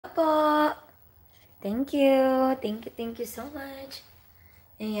po. Thank you. Thank you so much.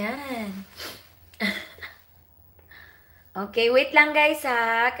 Ayan. Okay, wait lang guys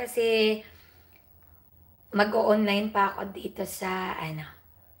ha. Kasi mag-o-online pa ako dito sa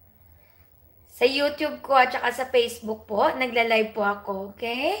sa YouTube ko at saka sa Facebook po. Nagla-live po ako.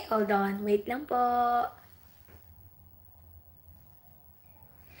 Okay? Hold on. Wait lang po.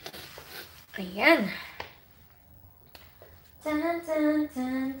 Ayan. Tan, tan,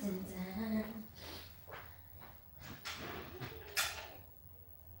 tan, tan, tan.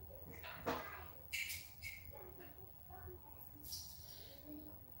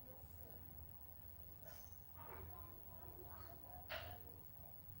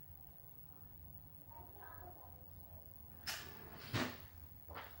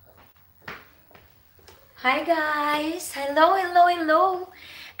 Hi guys! Hello, hello, hello!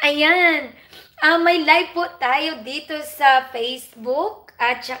 Ayan, may live po tayo dito sa Facebook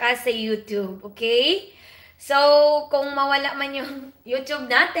at saka sa YouTube, okay? So, kung mawala man yung YouTube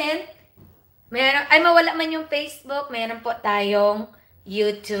natin, mawala man yung Facebook, meron po tayong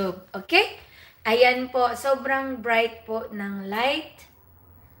YouTube, okay? Ayan po, sobrang bright po ng light.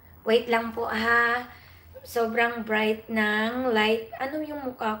 Wait lang po ha. Sobrang bright ng light. Ano yung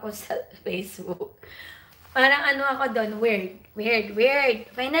mukha ko sa Facebook? Parang ano ako doon, weird.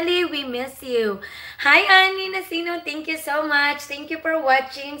 Finally, we miss you. Hi, Annie Nasino. Thank you so much. Thank you for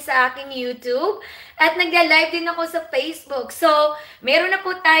watching sa aking YouTube. At nagla-live din ako sa Facebook. So, meron na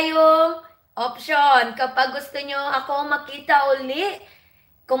po tayong option. Kapag gusto nyo ako makita uli,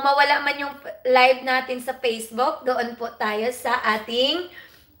 kung mawala man yung live natin sa Facebook, doon po tayo sa ating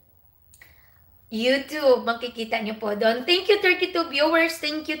YouTube. Makikita nyo po doon. Thank you, 32 viewers.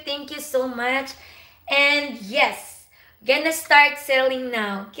 Thank you so much. And yes, gonna start selling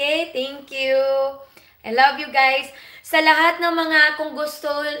now. Okay? Thank you. I love you guys. Sa lahat ng mga, kung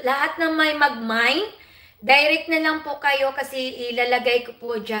gusto, lahat ng may mag-mine, direct na lang po kayo kasi ilalagay ko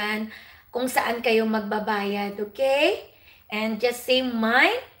po dyan kung saan kayo magbabayad. Okay? And just say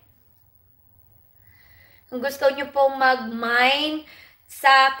mine. Kung gusto nyo po mag-mine,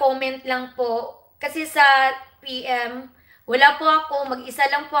 sa comment lang po. Kasi sa PM, wala po ako, mag-isa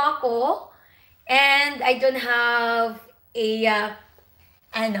lang po ako. And I don't have a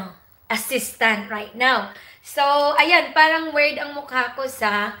assistant right now. So, ayan, parang weird ang mukha ko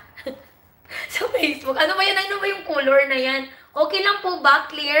sa sa Facebook. Ano ba yan? Ano ba yung color na yan? Okay lang po ba?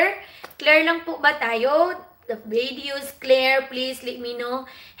 Clear? Clear lang po ba tayo? The video is clear. Please let me know.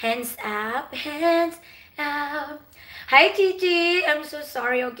 Hands up. Hands up. Hi, Chichi. I'm so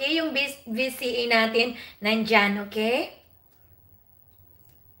sorry, okay? Yung VCA natin nandyan, okay?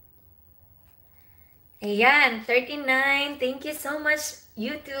 Ayan, 39. Thank you so much,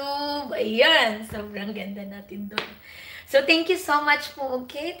 YouTube. Ayan, sobrang ganda natin doon. So, thank you so much po,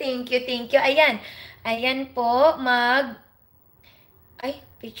 okay? Thank you. Ayan. Ayan po,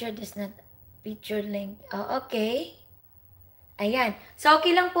 picture does not, picture link. Oh, okay. Ayan. So,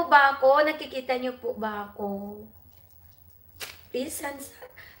 okay lang po ba ako? Nakikita niyo po ba ako? Please, hands up.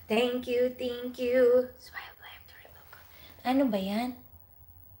 Thank you. Swipe left to remote. Ano ba yan?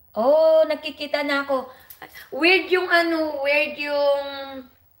 Oh, nakikita na ako. Weird yung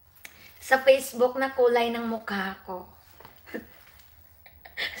sa Facebook na kulay ng mukha ko.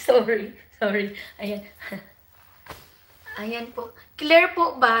 sorry. Ayan. Ayan po. Clear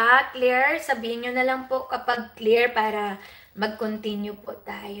po ba? Clear? Sabihin nyo na lang po kapag clear para mag-continue po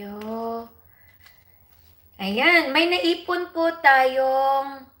tayo. Ayan. May naipon po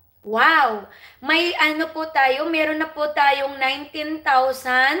tayong wow! May po tayo, meron na po tayong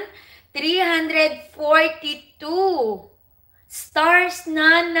 19,342 stars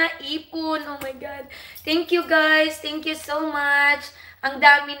na naipon. Oh my God. Thank you guys. Thank you so much. Ang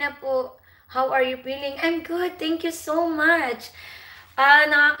dami na po. How are you feeling? I'm good. Thank you so much.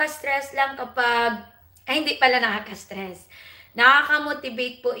 Nakaka-stress lang kapag, hindi pala nakaka-stress.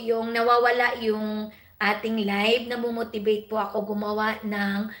 Nakaka-motivate po yung nawawala yung ating live. Namomotivate po ako gumawa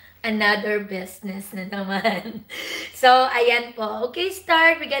ng another business na naman. So, ayan po. Okay,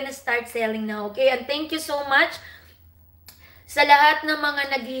 we're gonna start selling now. Okay, and thank you so much sa lahat ng mga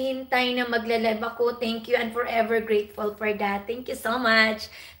naghihintay na magla-live ako. Thank you and forever grateful for that. Thank you so much.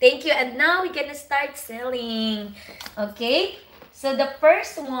 Thank you. And now, we're gonna start selling. Okay? So, the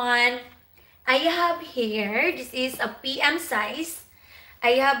first one, I have here, this is a PM size.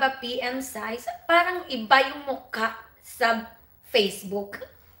 I have a PM size. Parang iba yung mukha sa Facebook.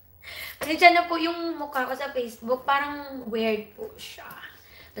 Pasensya na po yung mukha ko sa Facebook. Parang weird po siya.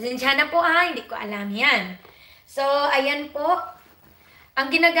 Pasensya na po hindi ko alam yan. So, ayan po.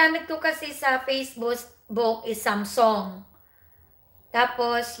 Ang ginagamit ko kasi sa Facebook is Samsung.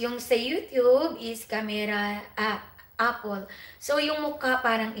 Tapos, yung sa YouTube is camera, Apple. So, yung mukha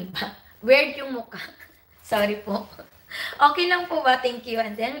parang iba. Weird yung mukha. Sorry po. Okay lang po ba? Thank you.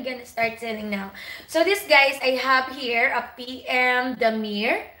 And then, we're gonna start selling now. So, this guys, I have here a PM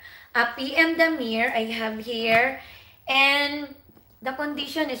Damir. A PM Damir I have here. And the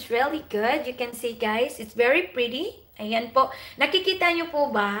condition is really good. You can see, guys, it's very pretty. Ayan po. Nakikita nyo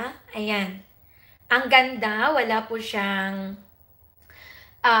po ba? Ayan. Ang ganda. Wala po siyang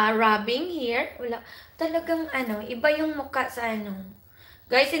rubbing here. Wala. Talagang iba yung mukha sa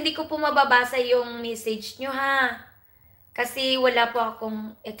Guys, hindi ko po mababasa yung message nyo ha. Kasi wala po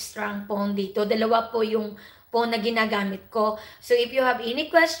akong extra phone dito. Dalawa po yung phone na ginagamit ko. So if you have any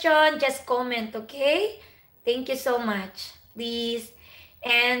question, just comment, okay? Thank you so much. Please.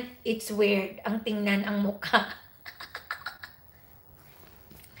 And it's weird ang tingnan ang mukha.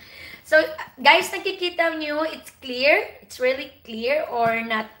 So, guys, nakikita nyo, it's clear? It's really clear or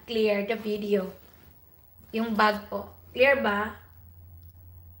not clear, the video? Yung bag po. Clear ba?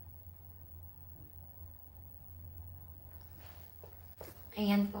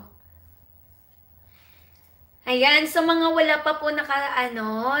 Ayan po. Ayan, sa mga wala pa po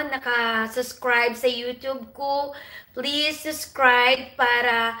naka-subscribe sa YouTube ko, please subscribe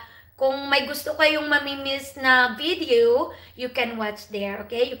para kung may gusto kayong mamimiss na video, you can watch there,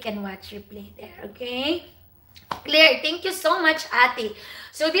 okay? You can watch replay there, okay? Clear. Thank you so much, Ate.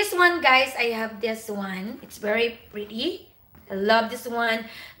 So this one, guys, I have this one. It's very pretty. I love this one.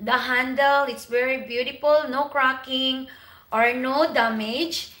 The handle, it's very beautiful. No cracking or no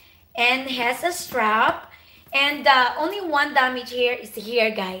damage. And has a strap. And only one damage here is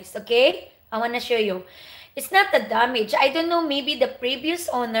here, guys, okay? I want to show you. It's not the damage. I don't know, maybe the previous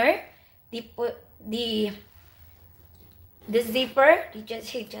owner, the zipper, he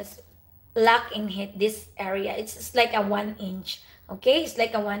just lock and hit this area. It's just like a 1 inch, okay? It's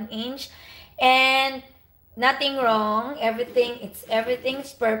like a 1 inch, and nothing wrong.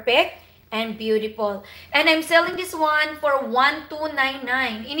 Everything's perfect and beautiful. And I'm selling this one for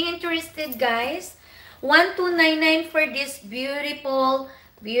 1,299. Any interested, guys? 1,299 for this beautiful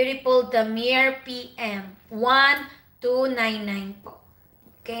Damir PM. 1,299 po.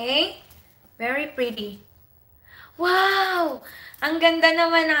 Okay? Very pretty. Wow! Ang ganda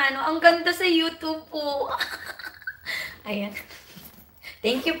naman na Ang ganda sa YouTube po. Ayan.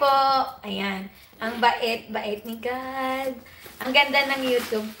 Thank you po. Ayan. Ang bait ni God. Ang ganda ng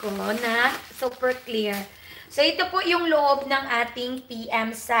YouTube ko na super clear. So, ito po yung loob ng ating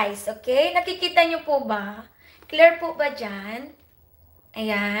PM size. Okay? Nakikita nyo po ba? Clear po ba dyan?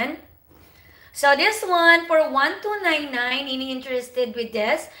 Ayan. So, this one for 1,299. Any interested with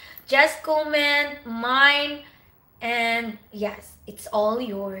this? Just comment mine, and yes, it's all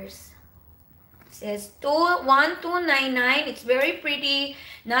yours. It says 1,299. It's very pretty.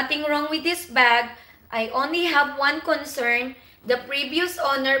 Nothing wrong with this bag. I only have one concern. The previous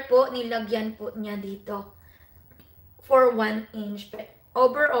owner po, nilagyan po niya dito for 1 inch. But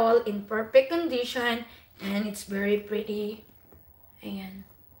overall, in perfect condition, and it's very pretty. Ayan.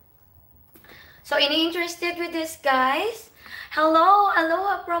 So, any interested with this, guys? Hello,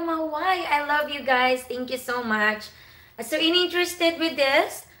 aloha from Hawaii. I love you guys. Thank you so much. So, any interested with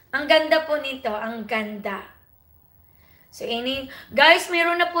this? Ang ganda po nito. Ang ganda. So, guys,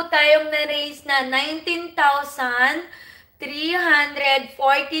 meron na po tayong na-raise na 19,342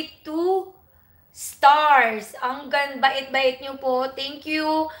 stars. Ang bait-bait nyo po. Thank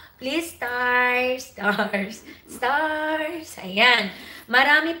you. Please, stars. Ayan.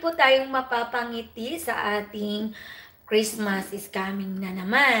 Marami po tayong mapapangiti sa ating Christmas is coming na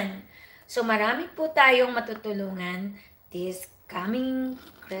naman. So, marami po tayong matutulungan this coming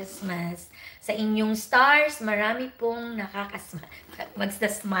Christmas. Sa inyong stars, marami pong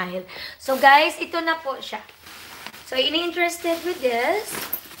magsa-smile. So, guys, ito na po siya. So, interested with this?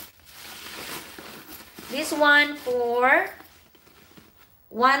 This one for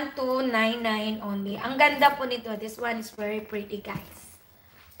 1,299 only. Ang ganda po nito. This one is very pretty, guys.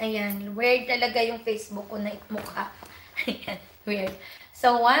 Ayan. Weird talaga yung Facebook ko na mukha. Ayan. Weird.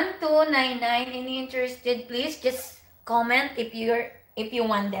 So, 1,299. Any interested, please just comment if you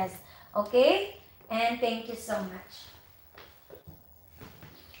want this. Okay? And thank you so much.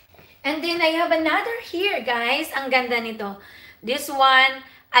 And then I have another here, guys. Ang ganda nito. This one,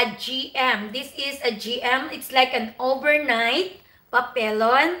 a GM. This is a GM. It's like an overnight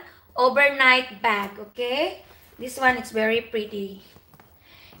papelon, overnight bag. Okay? This one is very pretty.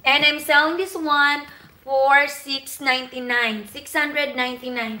 And I'm selling this one for $699.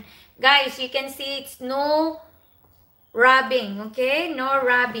 $699. Guys, you can see it's no rubbing. Okay? No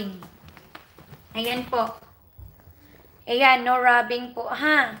rubbing. Ayan po. Ayan, no rubbing po,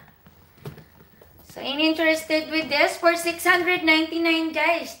 ha? So, interested with this for 699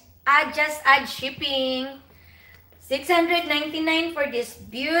 guys. Just add shipping. 699 for this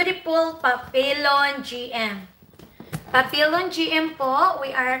beautiful Papillon GM. Papillon GM po,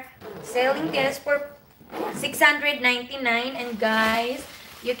 we are selling this for 699. And guys,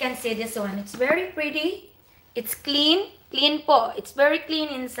 you can see this one. It's very pretty. It's clean. Clean po. It's very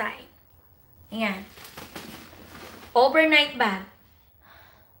clean inside. Ayan. Overnight bag.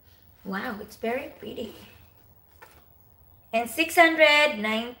 Wow, it's very pretty. And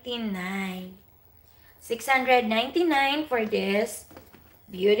 699. 699 for this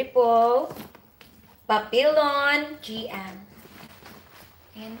beautiful Papillon GM.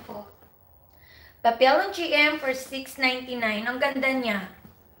 Ayan po. Papillon GM for 699. Ang ganda niya.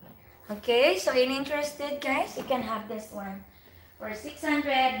 Okay, so if interested guys, you can have this one for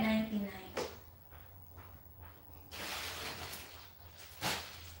 699.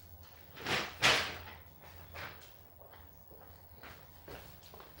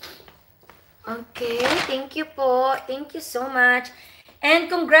 Okay, thank you po. Thank you so much.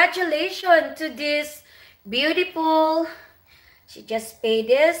 And congratulations to this beautiful, she just paid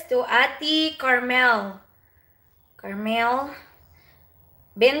this to Ate Carmel. Carmel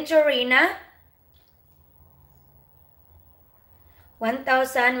Venturina.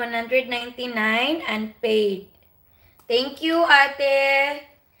 1,199 and paid. Thank you,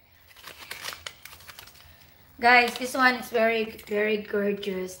 Ate. Guys, this one is very, very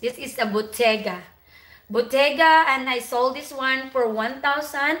gorgeous. This is a Bottega. Bottega, and I sold this one for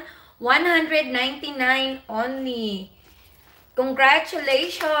 1,199 only.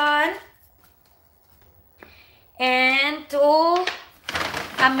 Congratulations. And to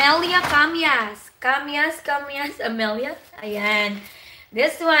Amelia Camias. Camias, Amelia. Ayan.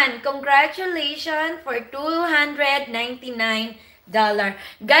 This one, congratulations for $299.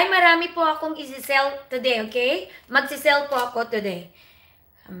 Guys, marami po akong isi-sell today, okay? Magsi-sell po ako today.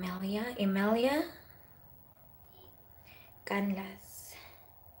 Emilia Canlas.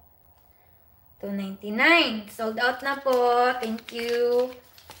 $299. Sold out na po. Thank you.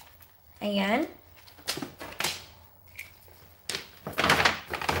 Ayan.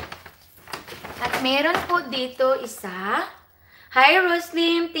 At meron po dito isa. Hi,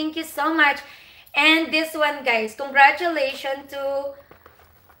 Roslim. Thank you so much. And this one, guys, congratulations to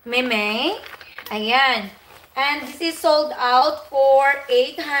Meme. Ayan. And this is sold out for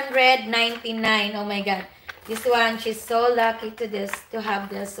 $899. Oh my God. This one, she's so lucky to have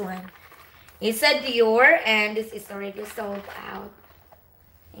this one. It's a Dior, and this is already sold out.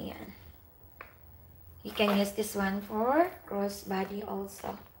 Ayan. You can use this one for crossbody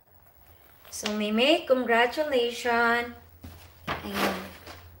also. So, Meme, congratulations. Ayan.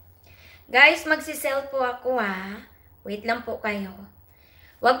 Guys, magsisell po ako ha. Wait lang po kayo.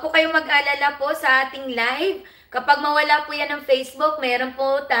 Huwag po kayong mag-alala po sa ating live. Kapag mawala po yan ng Facebook, meron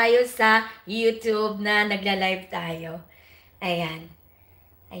po tayo sa YouTube na nagla-live tayo. Ayan.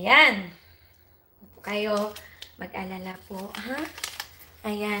 Ayan. Huwag po kayo mag-alala po, ha?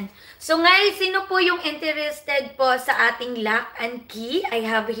 Ayan. So guys, sino po yung interested po sa ating lock and key? I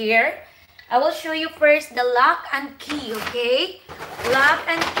have here. I will show you first the lock and key, okay? Lock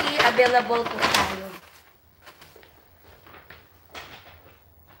and key, available po tayo.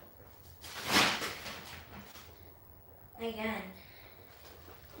 Ayan.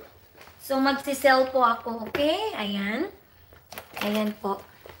 So, magsisell po ako, okay? Ayan. Ayan po.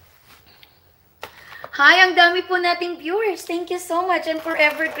 Hi, ang dami po nating viewers. Thank you so much and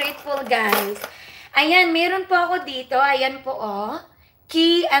forever grateful, guys. Ayan, meron po ako dito. Ayan po, oh.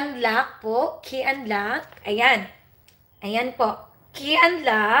 Key and lock po. Key and lock. Ayan. Ayan po. Key and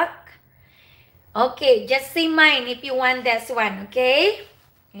lock. Okay, just say mine if you want this one, okay?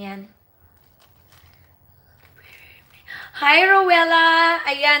 Ayan. Hi, Rowella.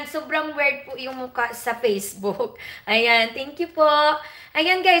 Ayan, sobrang weird po yung mukha sa Facebook. Ayan, thank you po.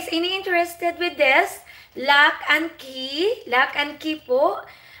 Ayan, guys, interested with this? Lock and key. Lock and key po.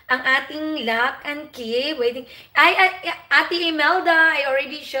 Ang ating lock and key. Waiting. Ate Imelda, I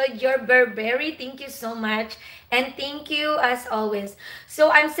already showed your Burberry. Thank you so much. And thank you as always.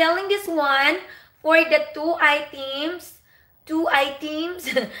 So, I'm selling this one for the two items.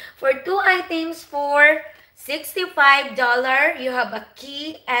 For two items for $65. You have a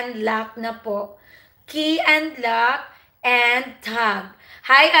key and lock na po. Key and lock and tag.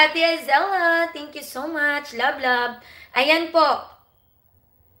 Hi, Ate Zelle. Thank you so much. Love, love. Ayan po.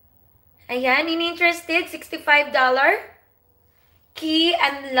 Ayan, interested? $65. Key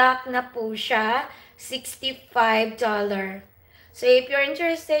and lock na po siya. $65. So, if you're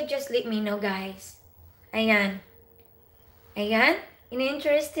interested, just let me know, guys. Ayan. Ayan.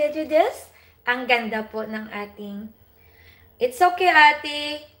 Interested with this? Ang ganda po ng ating... It's okay,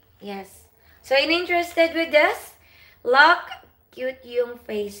 ate. Yes. So, interested with this? Lock, cute yung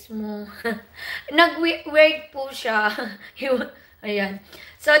face mo. Nag-weird po siya. Ayan.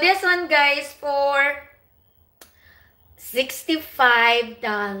 So, this one, guys, for $65.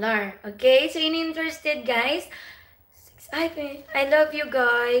 Okay? So, interested, guys? I love you,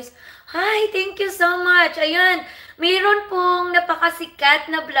 guys. Hi, thank you so much. Ayan, mayroon pong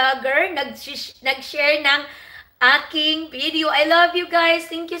napakasikat na vlogger nag-share ng aking video. I love you, guys.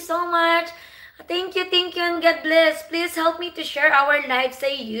 Thank you so much. Thank you, and God bless. Please help me to share our live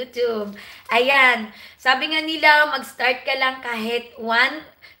sa YouTube. Ayan, sabi nga nila, mag-start ka lang kahit 1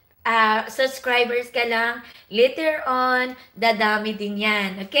 subscribers ka lang, later on, dadami din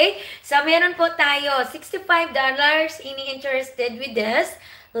yan. Okay? So, meron po tayo, $65, interested with this,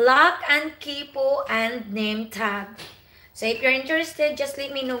 lock and key po, and name tag. So, if you're interested, just let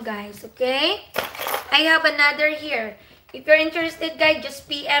me know, guys. Okay? I have another here. If you're interested, guys, just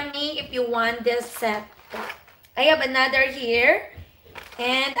PM me if you want this set. I have another here.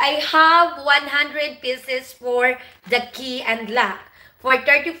 And I have 100 pieces for the key and lock. For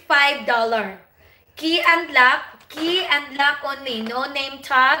 $35. Key and lock only. No name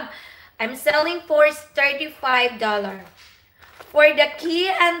tag. I'm selling for $35. For the key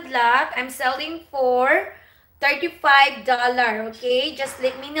and lock, I'm selling for $35. Okay? Just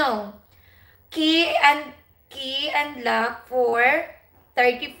let me know. Key and lock for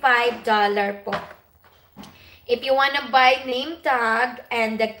 $35 po. If you wanna buy name tag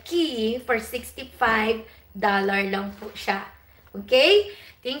and the key for $65 lang po siya. Okay?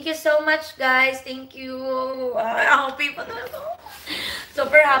 Thank you so much, guys. Thank you. Happy po na ako.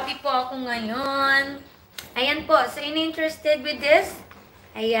 Super happy po ako ngayon. Ayan po. So, interested with this?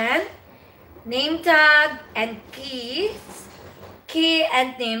 Ayan. Name tag and keys. Key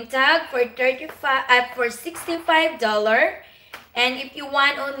and name tag for $65. And if you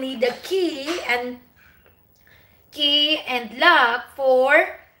want only the key and lock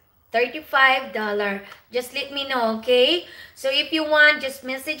for $35. Just let me know, okay? So if you want, just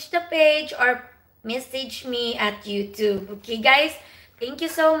message the page or message me at YouTube. Okay, guys? Thank you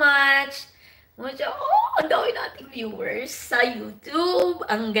so much. Ang dami nating viewers sa YouTube.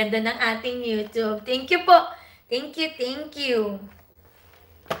 Ang ganda ng ating YouTube. Thank you po. Thank you.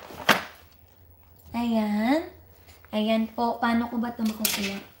 Ayan. Ayan po. Paano ko ba ito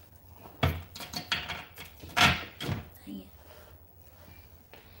makukuha?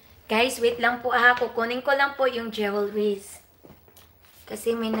 Guys, wait lang po ha. Kukunin ko lang po yung jewelries.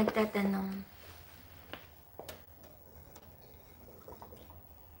 Kasi may nagtatanong.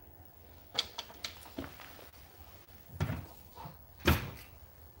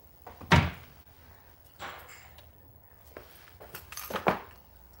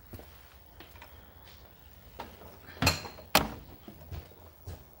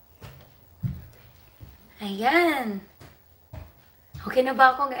 Ayan. Okay na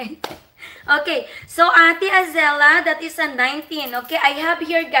ba ako, guys? Okay. So, Ate Azella, that is a 19. Okay, I have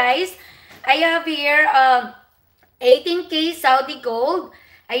here, guys. I have here 18K Saudi gold.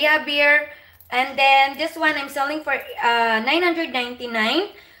 I have here, and then this one I'm selling for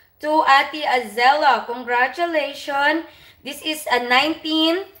 $999 to Ate Azella. Congratulations. This is a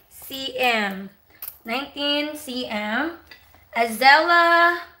 19 cm. 19 cm.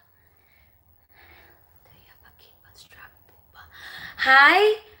 Azella.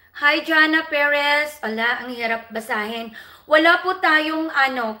 Hi, Jana Perez. Ala, ang hirap basahin. Wala po tayong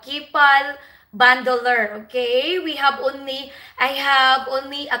Kipal bundler, okay? I have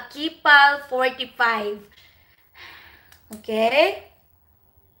only a Kipal 45. Okay?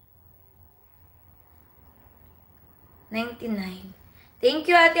 99. Thank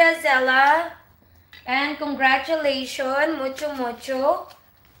you, Ate Azella. And congratulations, mucho.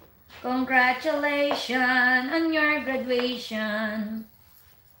 Congratulations on your graduation.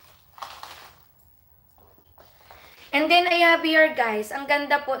 And then I have here, guys, ang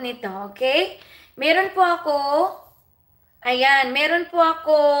ganda po nito, okay? Meron po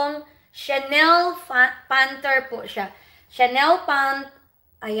akong Chanel Panther po siya. Chanel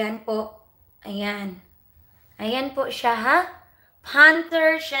ayan po. Ayan po siya, ha?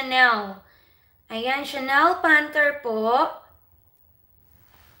 Panther Chanel. Ayan, Chanel Panther po.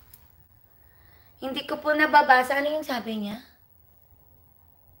 Hindi ko po nababasa. Ano yung sabi niya?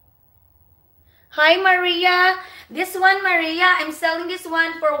 Hi, Maria. This one, Maria, I'm selling this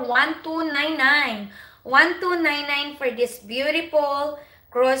one for $1299. $1299 for this beautiful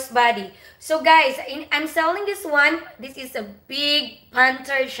crossbody. So, guys, I'm selling this one. This is a big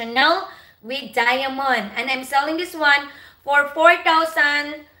Panther Chanel with diamond. And I'm selling this one for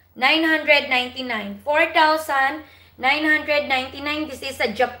 4,999. 4,999. This is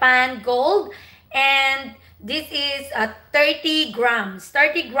a Japan gold. And this is 30 grams.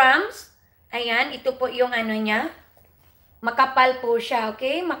 30 grams. Ayan, ito po yung ano niya. Makapal po siya,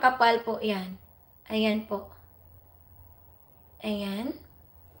 okay? Makapal po yan. Ayan po. Ayan.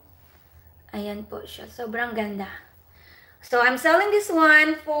 Ayan po siya. Sobrang ganda. So, I'm selling this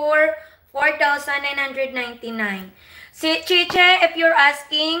one for 4,999. Si Chiche, if you're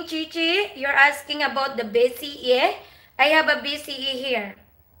asking, Chichi, you're asking about the BCE. I have a BCE here.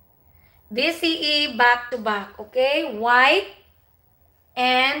 BCE back to back, okay? White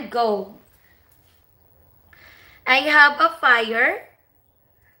and gold. I have a fire.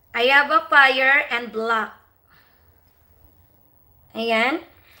 I have a fire and black. Ayan.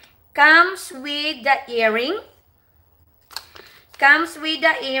 Comes with the earring. Comes with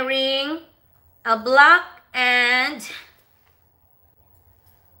the earring, a black and,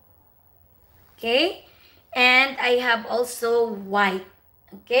 okay, and I have also white.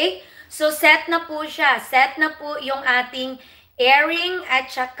 Okay? So, set na po siya. Set na po yung ating earring at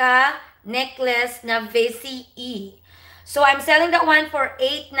saka necklace na VCE. So, I'm selling that one for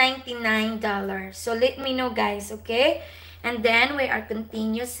 $899. So, let me know, guys, okay? And then, we are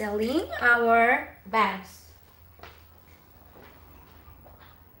continue selling our bags.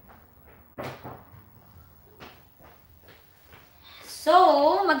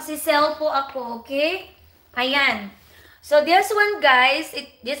 So, magsisell po ako, okay? Ayan. So, this one, guys,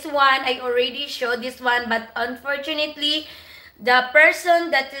 this one, I already showed this one, but unfortunately, the person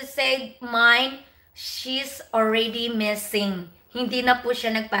that you said mine, she's already missing. Hindi na po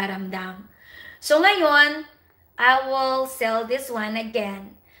siya nagparamdam. So, ngayon, I will sell this one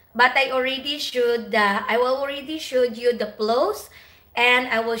again. But I already showed you the clothes, and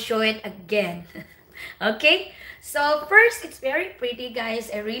I will show it again. Okay? So, first, it's very pretty, guys.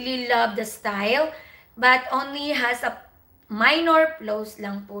 I really love the style. But only has a minor clothes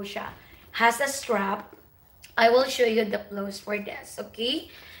lang po siya. Has a strap. I will show you the clothes for this. Okay?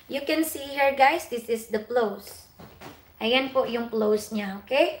 You can see here, guys. This is the clothes. Ayan po yung clothes niya.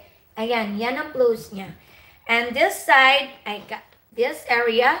 Okay? Ayan. Yan ang clothes niya. And this side, I got this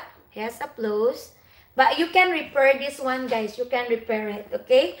area. Has a clothes. But you can repair this one, guys. You can repair it,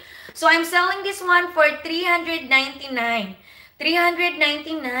 okay? So, I'm selling this one for $399.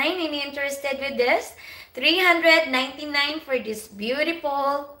 $399. Any interested with this? $399 for this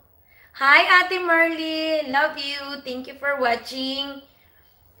beautiful. Hi, Ate Marley. Love you. Thank you for watching.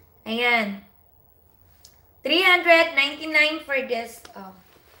 Ayan. $399 for this. Oh,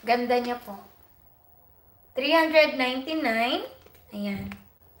 ganda niya po. $399. Ayan.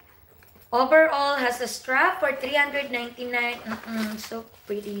 Overall, has a strap for $399. So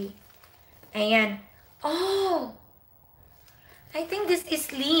pretty. Ayan. Oh! I think this is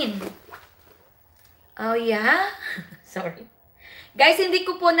lean. Oh, yeah? Sorry. Guys, hindi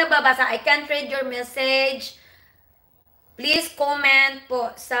ko po nababasa. I can't read your message. Please comment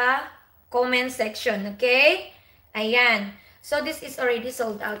po sa comment section, okay? Ayan. So, this is already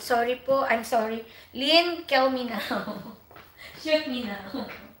sold out. Sorry po. I'm sorry. Lean, kill me now. Shoot me now.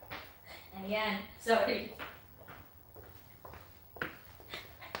 Ayan, sorry.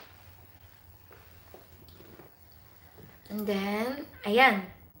 And then, ayan.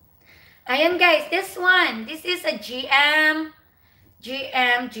 Ayan, guys, this one. This is a GM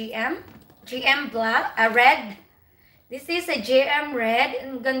black, red. This is a GM red.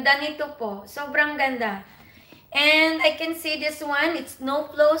 Ang ganda nito po. Sobrang ganda. And I can see this one. It's no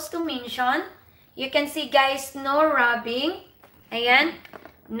clothes to mention. You can see, guys, no rubbing. Ayan.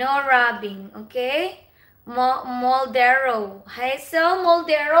 No rubbing, okay? Moldero. Hazel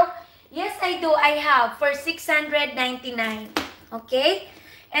Moldero. Yes, I do. I have for $699. Okay?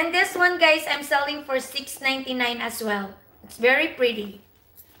 And this one, guys, I'm selling for $699 as well. It's very pretty.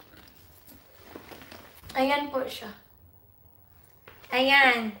 Ayan po siya.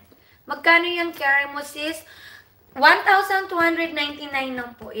 Ayan. Magkano yung carry mo, sis? 1,299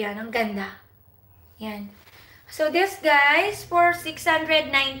 lang po. Yan, ang ganda. Yan. So this, guys, for $699.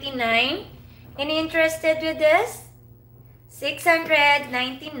 Any interested with this? $699.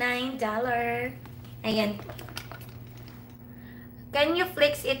 Ayan po. Can you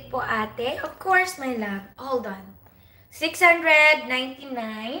flex it po, ate? Of course, my love. Hold on. $699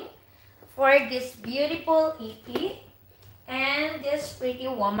 for this beautiful EP. And this pretty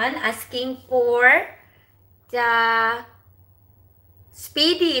woman asking for the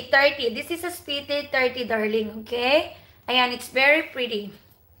Speedy 30. This is a Speedy 30, darling. Okay? Ayan, it's very pretty.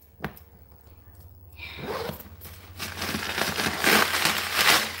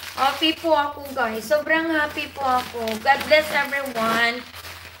 Happy po ako, guys. Sobrang happy po ako. God bless everyone.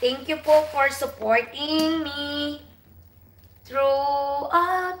 Thank you po for supporting me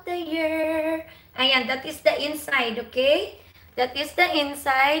throughout the year. Ayan, that is the inside, okay? That is the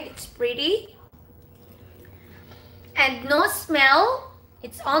inside. It's pretty. And no smell.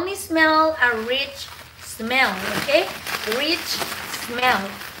 It's only smell a rich smell, okay? Rich smell.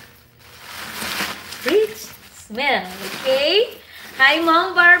 Rich smell, okay? Hi,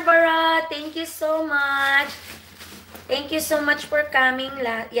 Mom Barbara. Thank you so much. Thank you so much for coming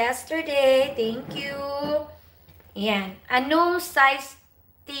yesterday. Thank you. Yan. Anong size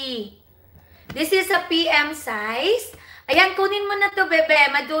T? This is a PM size. Ayan, kunin mo na to, bebe.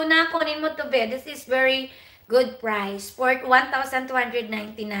 Maduna, kunin mo to, bebe. This is very good price for 1,299.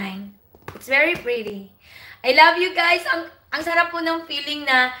 It's very pretty. I love you guys. Ang sarap po ng feeling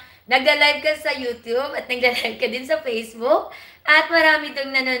na nagla-live ka sa YouTube at nagla-live ka din sa Facebook at marami dong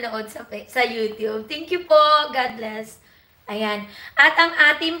nanonood sa YouTube. Thank you po. God bless. Ayan. At ang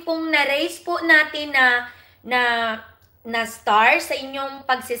ating pong na-raise po natin na star sa inyong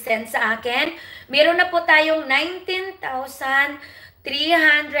pagsisend sa akin, meron na po tayong 19,342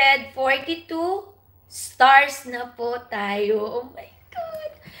 stars na po tayo. Oh my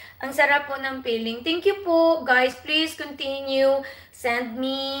God. Ang sarap po ng feeling. Thank you po, guys. Please continue. Send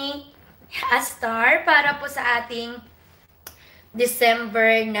me a star para po sa ating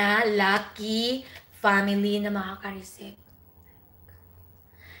December na lucky family na makaka-receive.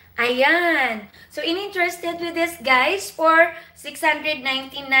 Ayan. So, interested with this, guys, for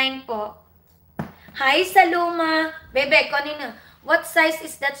 699 po. Hi, Saluma. Bebe, kanina. What size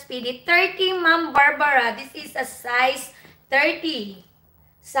is that, Speedy? 30, Ma'am Barbara. This is a size 30.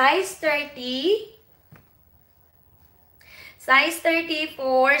 Size 30. Size 30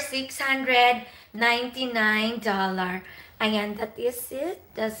 for $699. Ayan, that is it.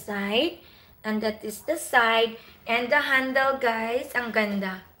 The side. And that is the side. And the handle, guys. Ang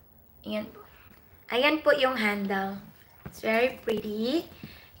ganda. Ayan po. Ayan po yung handle. It's very pretty.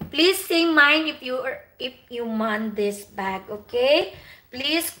 Please say mine if you want this bag, okay?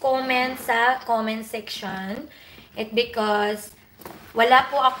 Please comment sa comment section. Because wala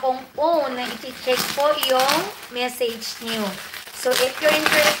po akong phone na i-check po yung message niyo. So if you're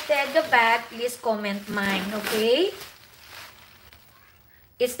interested the bag, please comment mine, okay?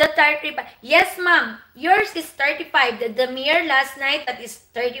 It's the 35. Yes, ma'am. Yours is 35. The Demir last night, that is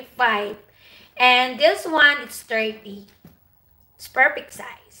 35. And this one, it's 30. It's perfect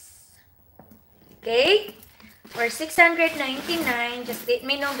size. Okay? For $699, just let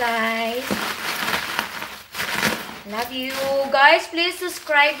me know, guys. Love you. Guys, please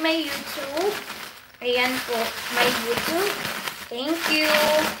subscribe my YouTube. Ayan po, my YouTube. Thank you.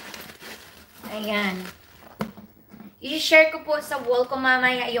 Ayan. I-share ko po sa wall ko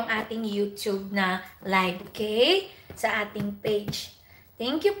mamaya yung ating YouTube na live, okay? Sa ating page.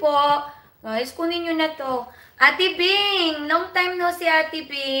 Thank you po. Guys, kunin nyo na to. Ate Bing! Long time no si Ate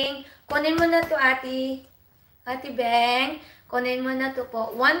Bing. Kunin mo na to, Ate. Ate Bing. Kunin mo na to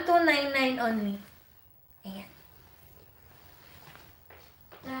po. 1299 only. Ayan.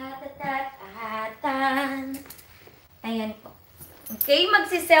 Ta-ta-ta-ta-tan. Ayan po. Okay,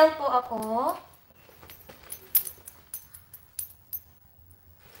 magsisell po ako.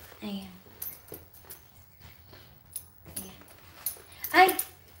 Ayan. Ayan. Ay!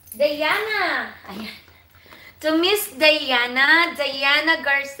 Diana! Ayan. To Miss Diana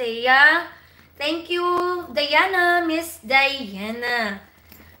Garcia. Thank you, Diana, Miss Diana.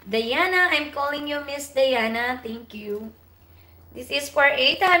 Diana, I'm calling you Miss Diana. Thank you. This is for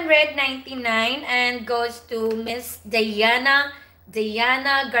 $899 and goes to Miss Diana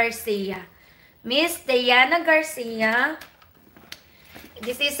Garcia. Miss Diana Garcia.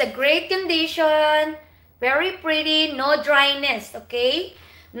 This is a great condition. Very pretty. No dryness, okay?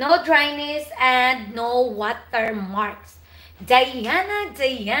 No dryness and no watermarks. Diana.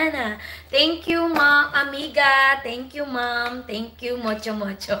 Thank you, ma'am, amiga. Thank you, ma'am. Thank you, mucho.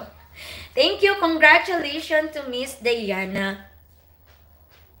 Thank you. Congratulations to Miss Diana.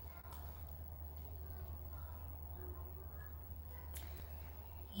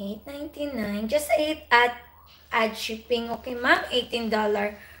 $8.99. Just add shipping. Okay, ma'am? $18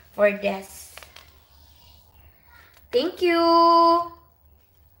 for this. Thank you.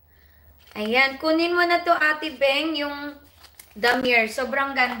 Ayan, kunin mo na to, Ate Beng, yung Demir.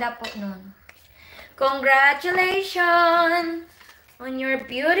 Sobrang ganda po nun. Congratulations on your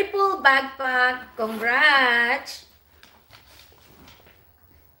beautiful backpack. Congrats.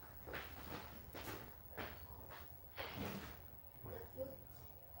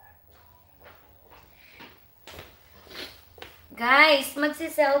 Guys,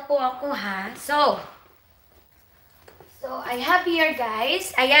 magsisell po ako ha. So I have here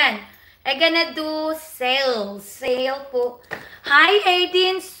guys. Ayan. I'm gonna do sale. Sale po. Hi,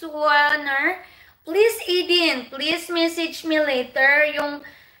 Aiden Swanner. Please, Aiden, please message me later yung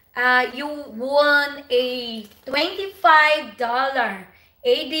you won a $25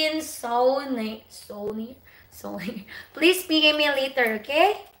 Aiden Sony. Please PM me later,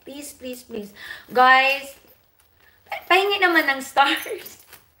 okay? Please, please, please. Guys, pahingi naman ng stars.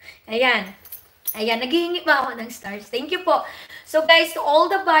 Ayan. Ayan, naghihingi pa ako ng stars. Thank you po. So guys, to all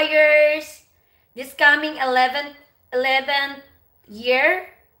the buyers, this coming 11th year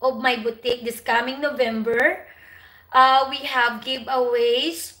of my boutique, this coming November, we have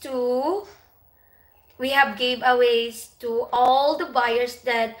giveaways to all the buyers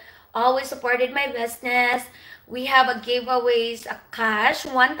that always supported my business. We have a giveaways, a cash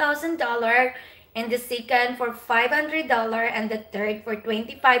 $1,000, and the second for $500, and the third for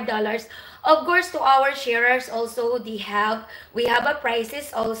 $25. Of course, to our sharers also, we have a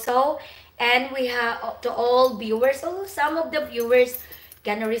prizes also, and we have to all viewers. Also, some of the viewers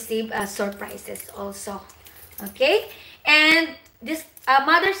gonna receive surprises also. Okay, and this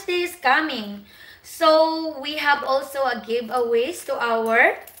Mother's Day is coming, so we have also a giveaways to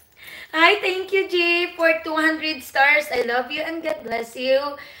our. Hi, thank you, Jay, for 200 stars. I love you and God bless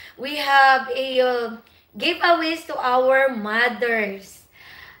you. We have a giveaways to our mothers.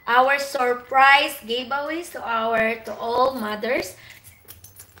 Our surprise giveaways to all mothers.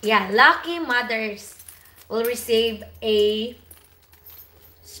 Yeah, lucky mothers will receive a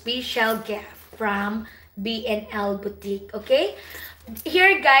special gift from BNL Boutique, okay?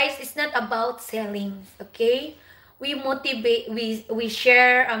 Here guys, it's not about selling, okay? We motivate, we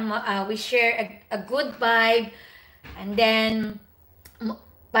share a good vibe, and then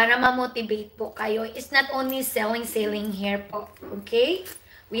para ma-motivate po kayo. It's not only selling here po, okay?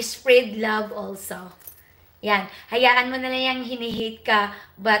 We spread love also. Yan, hayaan mo na lang yung hinihate ka,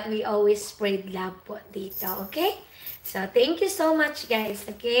 but we always spread love po dito, okay? So, thank you so much, guys.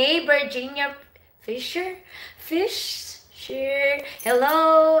 Okay, Virginia Fisher.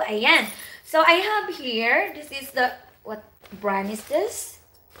 Hello. Ayan. So, I have here, this is the, what brand is this?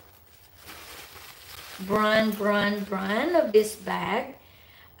 Brand of this bag.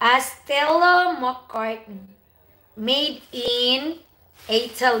 Stella McCartney. Made in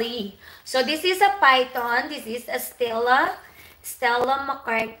Italy. So, this is a python. This is a Stella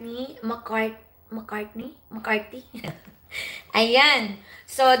McCartney. Ayan.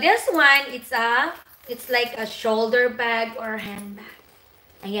 So, this one, it's like a shoulder bag or handbag.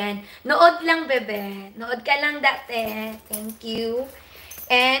 Ayan. Nood lang, bebe. Nood ka lang dati. Thank you.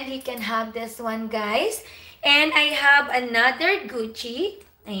 And you can have this one, guys. And I have another Gucci.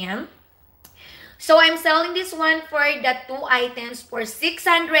 Ayan. So, I'm selling this one for the 2 items for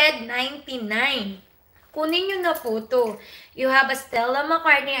 $699. Kunin nyo na po to. You have a Stella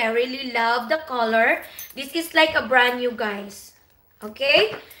McCartney. I really love the color. This is like a brand new, guys.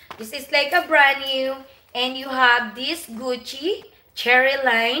 Okay? This is like a brand new. And you have this Gucci Cherry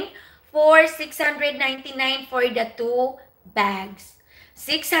Line for $699 for the 2 bags.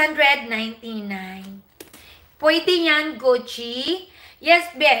 $699. Pwede yan, Gucci.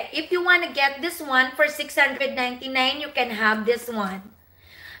 Yes, be. If you want to get this one for $699, you can have this one.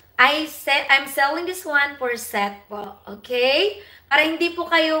 I'm selling this one for set po. Okay? Para hindi po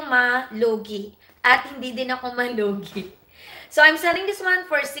kayo malugi. At hindi din ako malugi. So, I'm selling this one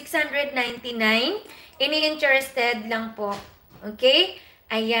for $699. Any interested lang po. Okay?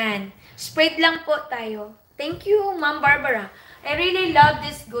 Ayan. Spread lang po tayo. Thank you, Ma'am Barbara. I really love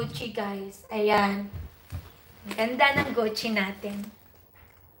this Gucci, guys. Ayan. Ganda ng Gucci natin.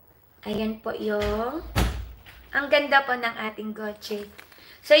 Ayan po yung, ang ganda po ng ating Gucci.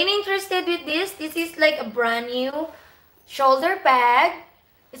 So, interested with this? This is like a brand new shoulder bag.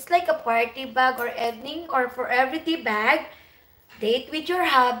 It's like a party bag or evening or for everyday bag. Date with your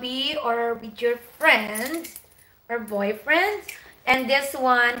hubby or with your friends or boyfriend. And this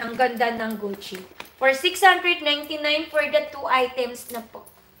one, ang ganda ng Gucci. For $699 for the 2 items na po.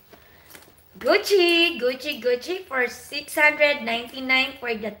 Gucci for $699 for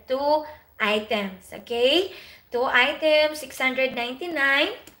the 2 items. Okay? 2 items, $699.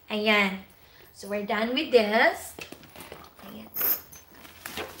 Ayan. So, we're done with this. Ayan.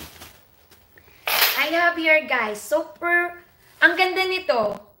 I have here, guys, super, ang ganda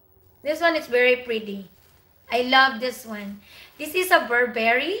nito. This one is very pretty. I love this one. This is a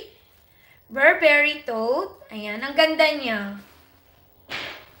Burberry tote. Ayan, ang ganda niya.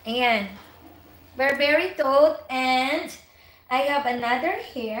 Ayan. Burberry tote, and I have another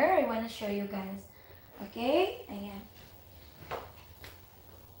here. I want to show you guys. Okay? Ayan.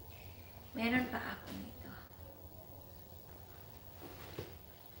 Meron pa ako nito.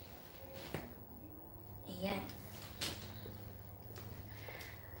 Ayan.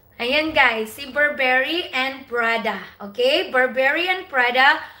 Ayan guys, si Burberry and Prada. Okay? Burberry and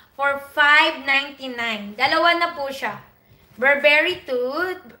Prada for $5.99. Dalawa na po siya. Burberry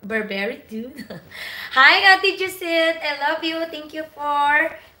 2. Burberry 2. Hi, Ate Jacit. I love you. Thank you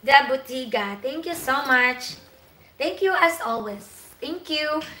for the Boutiga. Thank you so much. Thank you as always. Thank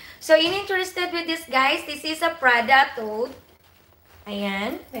you. So, interested with this guys, this is a Prada tote.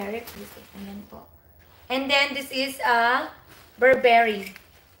 Ayan. Very pretty. Ayan po. And then, this is a Burberry.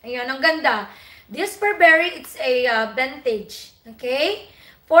 Ayan, ang ganda. This Burberry, it's a vintage. Okay?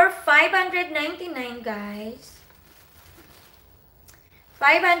 For $599, guys.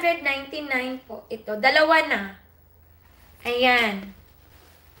 $599 po ito. Dalawa na. Ayan.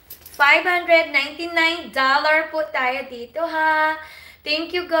 $599 po tayo dito, ha.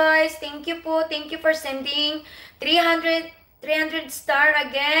 Thank you, guys. Thank you po. Thank you for sending 300 star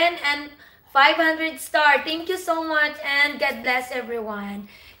again and 500 star. Thank you so much and God bless everyone.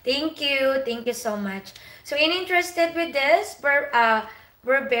 Thank you. Thank you so much. So, interested with this,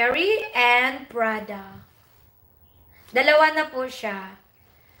 Burberry and Prada. Dalawa na po siya.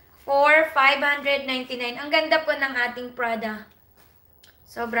 For $599. Ang ganda po ng ating Prada.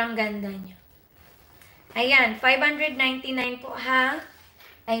 Sobrang ganda niya. Ayan, $599 po ha.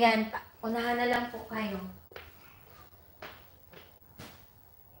 Ayan, unahan na lang po kayo.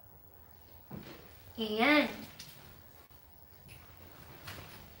 Ayan.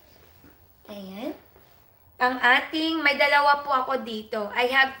 Ayan. Ang ating, may dalawa po ako dito. I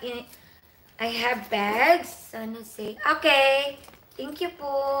have bags. Ano say? Okay. Thank you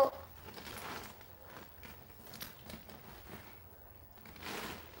po.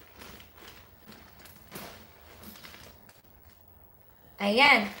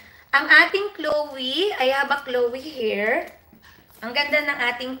 Ayan. Ang ating Chloe, I have a Chloe here. Ang ganda ng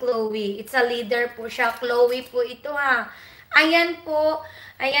ating Chloe. It's a leader po siya. Chloe po ito ha. Ayan po.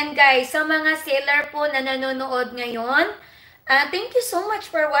 Ayan guys, sa mga seller po na nanonood ngayon, thank you so much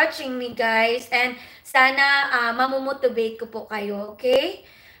for watching me guys. And sana mamumotivate ko po kayo, okay?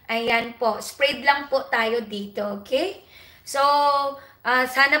 Ayan po, spread lang po tayo dito, okay? So,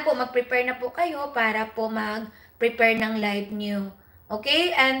 sana po mag-prepare na po kayo para po mag-prepare ng live nyo.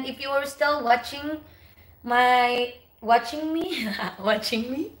 Okay? And if you are still watching watching me?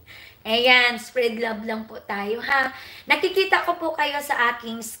 Ayan, spread love lang po tayo ha. Nakikita ko po kayo sa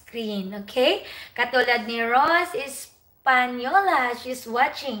aking screen, okay? Katulad ni Ross Espanyola, she's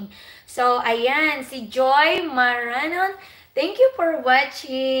watching. So, ayan, si Joy Maranon, thank you for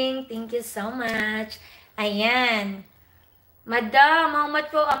watching. Thank you so much. Ayan. Madam, how much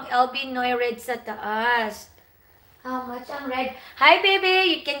po ang LB Noy Red sa taas? How much ang red? Hi,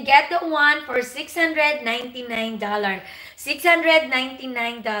 baby! You can get the one for $699. $699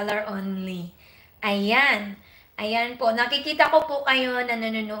 only. Ayan. Ayan po. Nakikita ko po kayo na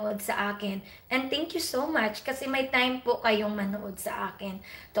nanonood sa akin. And thank you so much kasi may time po kayong manood sa akin.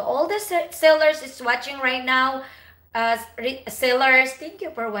 To all the sellers is watching right now, sellers, thank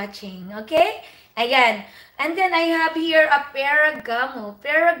you for watching. Okay? Ayan. And then I have here a Ferragamo.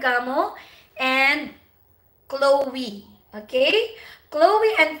 Ferragamo and Chloe, okay?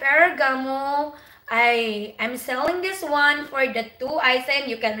 Chloe and Ferragamo, I'm selling this one for the 2 items.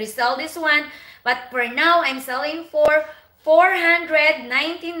 You can resell this one, but for now, I'm selling for $499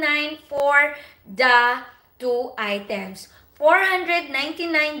 for the 2 items.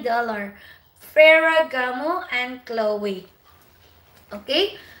 $499, Ferragamo and Chloe.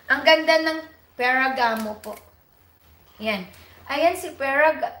 Okay? Ang ganda ng Ferragamo po. Yan. Ayan si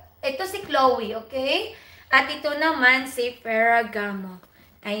Ferragamo. Ito si Chloe, okay? At ito naman si Ferragamo.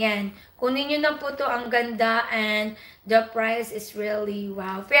 Ayan. Kunin nyo na po to. Ang ganda and the price is really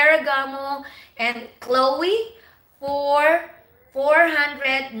wow. Ferragamo and Chloe for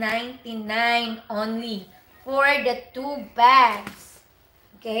 $499 only for the 2 bags.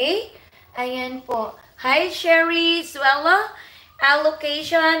 Okay? Ayan po. Hi, Sherry Suella.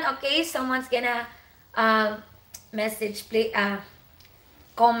 Allocation. Okay, someone's gonna message, please,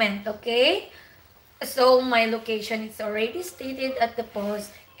 comment, okay? So, my location is already stated at the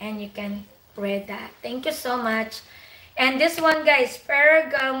post and you can read that. Thank you so much. And this one, guys,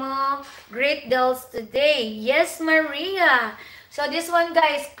 Ferragamo, great deals today. Yes, Maria. So, this one,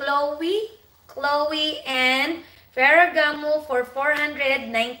 guys, Chloe and Ferragamo for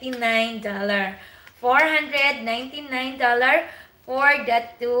 $499. $499 for the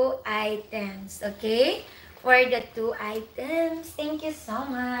 2 items. Okay? For the 2 items. Thank you so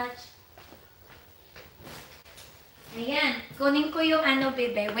much. Ayan. Kunin ko yung ano,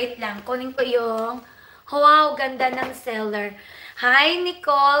 bebe. Wait lang. Kunin ko yung... Wow, ganda ng seller. Hi,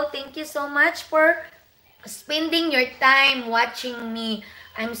 Nicole. Thank you so much for spending your time watching me.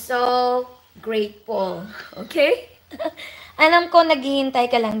 I'm so grateful. Okay? Alam ko,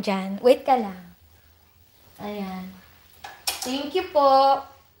 naghihintay ka lang dyan. Wait ka lang. Ayan. Thank you po.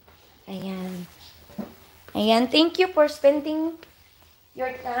 Ayan. Ayan. Thank you for spending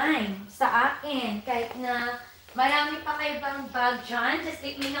your time sa akin. Kahit na marami pa kayo bang bag dyan, just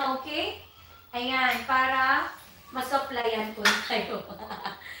let me know, okay? Ayan, para masupplyan ko na kayo.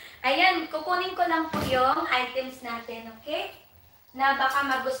 Ayan, kukunin ko lang po yung items natin, okay? Na baka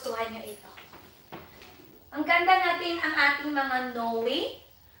magustuhan nyo ito. Ang ganda natin ang ating mga Noe.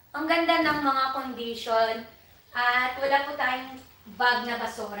 Ang ganda ng mga condition. At wala po tayong bag na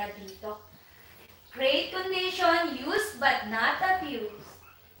basura dito. Great condition, used but not abused.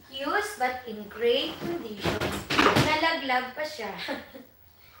 Used but in great condition. Nalaglag pa siya.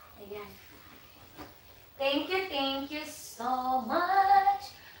 Ayan. Thank you so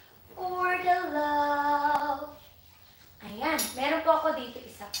much for the love. Ayan, meron po ako dito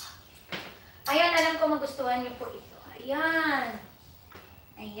isa pa. Ayan, alam ko magustuhan niyo po ito. Ayan.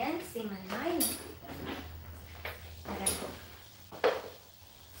 Ayan, si Manay. Ayan po.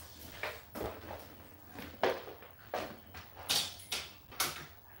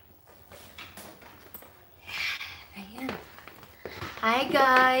 Hi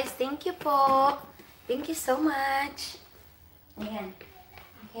guys! Thank you po! Thank you so much! Ayan.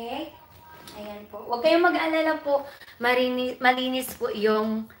 Okay? Ayan po. Huwag kayong mag-alala po. Malinis po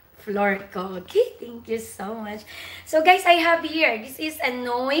yung floor ko. Okay? Thank you so much. So guys, I have here. This is a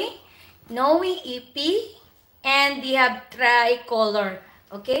Noe EP. And they have tricolor.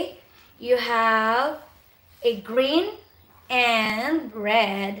 Okay? You have a green and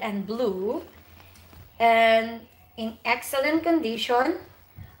red and blue. And in excellent condition.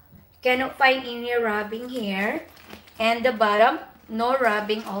 Cannot find any rubbing here. And the bottom, no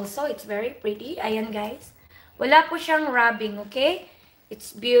rubbing also. It's very pretty. Ayan guys. Wala po siyang rubbing, okay? It's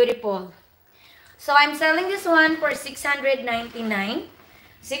beautiful. So I'm selling this one for $699.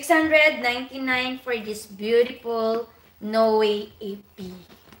 $699 for this beautiful Noe AP.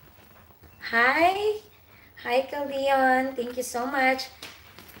 Hi. Hi, Kalion. Thank you so much.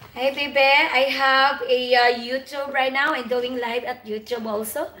 Hi, baby. I have a YouTube right now. I'm doing live at YouTube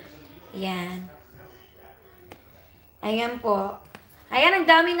also. Yan. Ayan po. Ayan, ang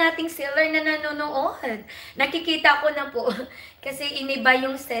dami nating seller na nanonood. Nakikita ko na po. Kasi iniba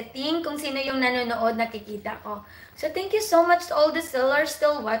yung setting. Kung sino yung nanonood, nakikita ko. So, thank you so much to all the sellers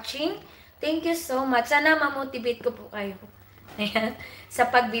still watching. Thank you so much. Sana mamotivate ko po kayo. Ayan. Sa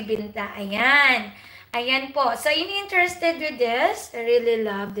pagbibinta. Ayan. Ayan po. So, interested with this? I really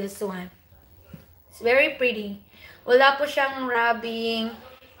love this one. It's very pretty. Wala po siyang rubbing.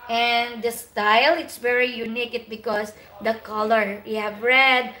 And the style, it's very unique. It's because the color. You have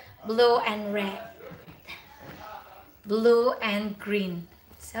red, blue, and red. Blue and green.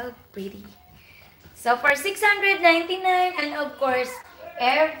 So pretty. So, for $699, and of course,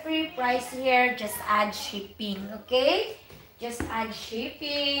 every price here, just add shipping. Okay? Just add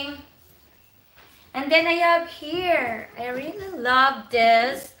shipping. And then I have here, I really love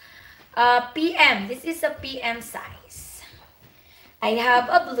this PM. This is a PM size. I have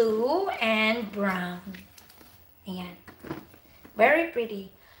a blue and brown. Ayan. Very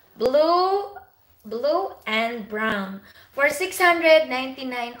pretty. Blue and brown. For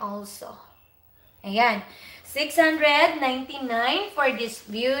 $699 also. Ayan. $699 for this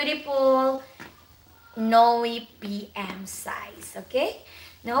beautiful Noe PM size. Okay?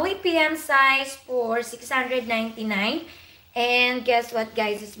 Noe PM size for $699. And guess what,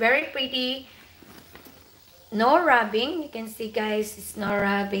 guys? It's very pretty. No rubbing. You can see, guys, it's no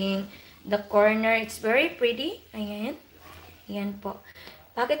rubbing. The corner, it's very pretty. Ayan. Ayan po.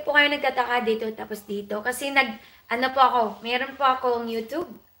 Bakit po kayo nagtataka dito tapos dito? Kasi ano po ako, meron po akong YouTube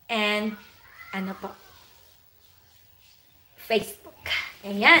and ano po, Facebook.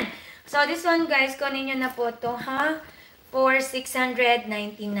 Ayan. So, this one, guys, kunin nyo na po to, ha? For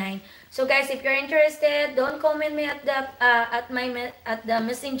 $699. So guys, if you're interested, don't comment me at the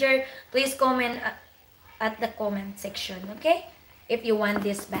messenger. Please comment at the comment section, okay? If you want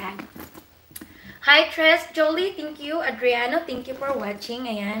this bag. Hi Tres, Jolie, thank you. Adriano, thank you for watching.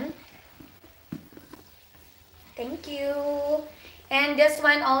 Ayan. Thank you. And this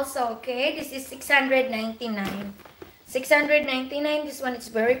one also, okay? This is $699. $699. This one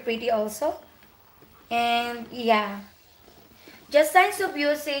is very pretty also. And yeah. Just signs of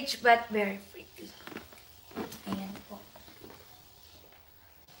usage, but very pretty. Ayan po.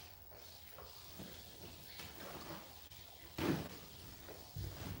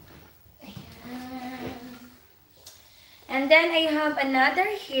 And then I have another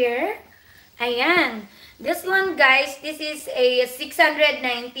here. Ayan. This one, guys, this is a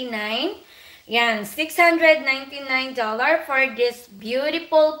 699. Yan, $699 for this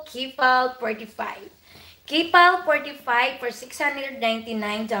beautiful Kipal 45. Kipal 45 for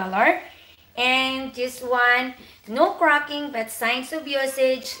 $699. And this one, no cracking but signs of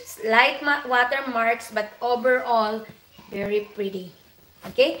usage, slight watermarks, but overall, very pretty.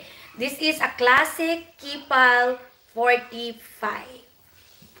 Okay? This is a classic Kipal 45.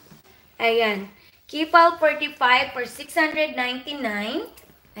 Ayan. Kipal 45 for $699.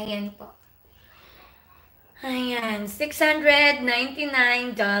 Ayan po. Ayan,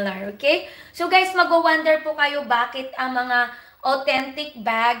 $699. Okay? So guys, mag-wonder po kayo bakit ang mga authentic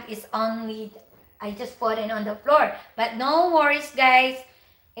bag is only, I just put it on the floor. But no worries, guys.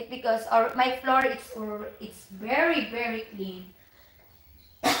 It because my floor it's very, very clean.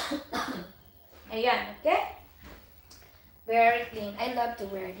 Ayan, okay? Very clean. I love to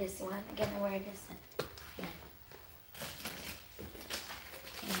wear this one. I'm gonna wear this one. Ayan.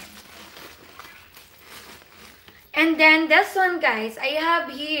 Ayan. And then this one, guys, I have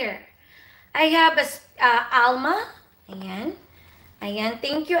here. I have a Alma. Ayan. Ayan.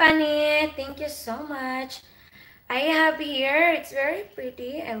 Thank you, Annie. Thank you so much. I have here. It's very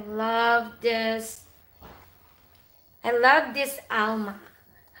pretty. I love this. I love this Alma.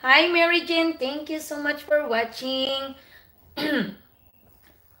 Hi, Mary Jane. Thank you so much for watching.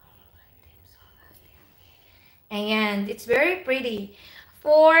 Ayan. It's very pretty.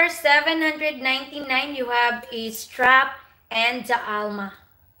 For $799, you have a strap and the Alma.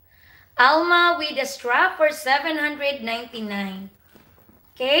 Alma with a strap for $799.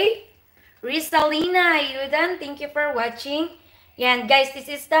 Okay? Rizalina Ayudan, thank you for watching. Yan, guys, this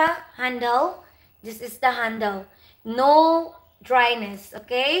is the handle. This is the handle. No dryness,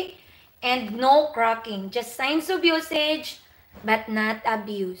 okay? And no cracking. Just signs of usage, but not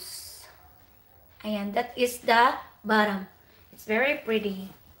abuse. Ayan, that is the bottom. It's very pretty.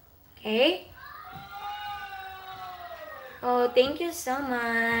 Okay? Oh, thank you so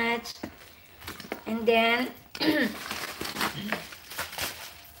much. And then,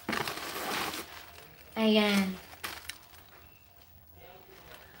 ayan.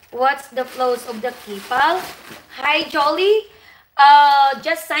 What's the flows of the Kipal? Hi, Jolly.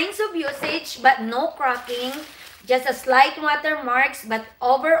 Just signs of usage, but no cracking. Just a slight watermarks, but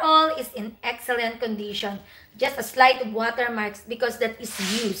overall is in excellent condition. Just a slight watermarks because that is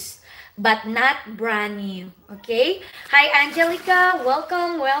used, but not brand new. Okay? Hi, Angelica.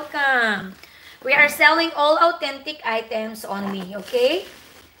 Welcome, welcome. We are selling all authentic items only. Okay?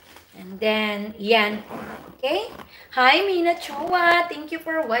 And then, yan. Okay? Hi, Mina Chowa. Thank you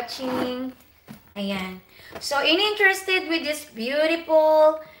for watching. Ayan. So, interested with this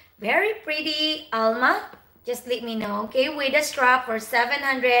beautiful, very pretty Alma, just let me know, okay? With a strap for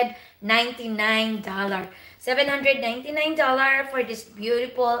 $799. $799 for this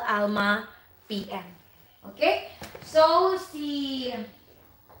beautiful Alma PM. Okay? So, see.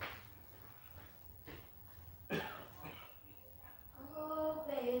 Oh,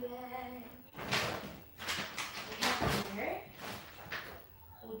 baby. Here.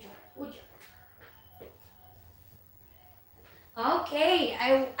 Uja. Okay,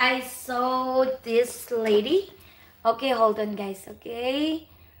 I saw this lady. Okay, hold on, guys. Okay.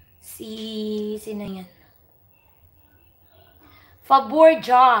 Sino yan?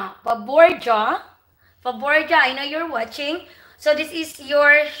 Faborja, I know you're watching. So, this is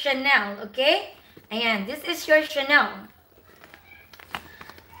your Chanel, okay? Ayan, this is your Chanel.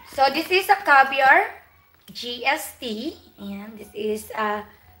 So, this is a Caviar GST. Ayan, this is a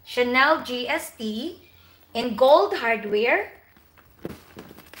Chanel GST in gold hardware.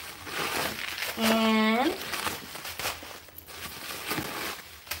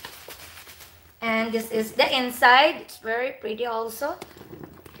 And this is the inside. It's very pretty also.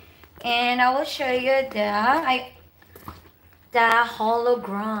 And I will show you the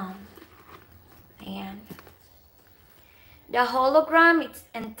hologram. Ayan. The hologram, it's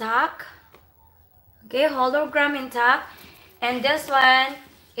intact. Okay, hologram intact. And this one,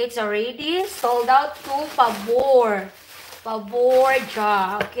 it's already sold out to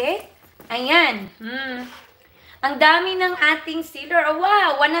Faborja. Okay? Ayan. Ang dami ng ating seller. Oh,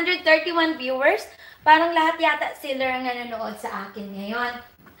 wow! 131 viewers. Parang lahat yata seller ang nanonood sa akin ngayon.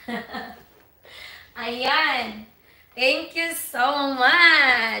 Ayan. Thank you so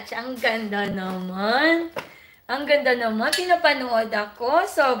much. Ang ganda naman. Ang ganda naman. Pinapanood ako.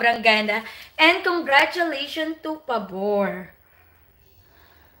 Sobrang ganda. And congratulations to Pabor.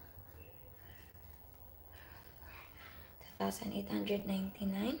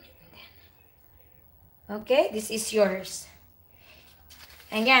 2,899. Okay, this is yours.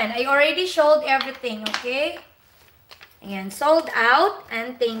 Ayan, I already sold everything, okay? Ayan, sold out,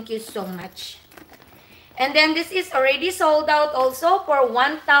 and thank you so much. And then this is already sold out also for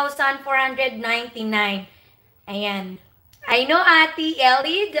 1,499. Ayan. I know, Ate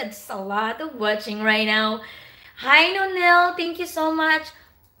Ellie, that's a lot of watching right now. Hi, Nonel. Thank you so much.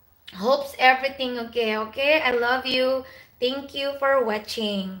 Hopes everything okay, okay? I love you. Thank you for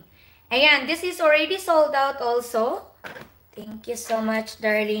watching. Ayan, this is already sold out also. Thank you so much,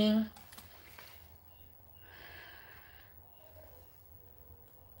 darling.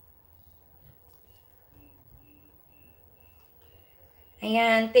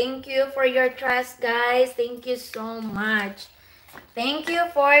 Ayan, thank you for your trust, guys. Thank you so much. Thank you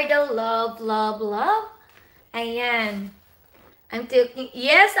for the love, love, love. Ayan. I'm taking,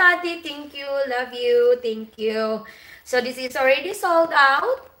 yes, Ate, thank you. Love you. Thank you. So this is already sold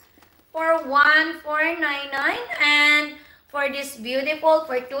out for 1,499, and for this beautiful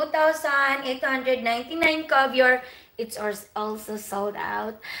for 2,899 caviar, it's also sold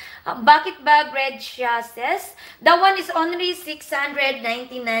out. Bucket bag red chassis, that one is only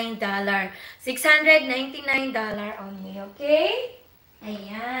 $699. $699 only, okay?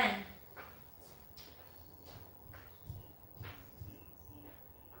 Ayan.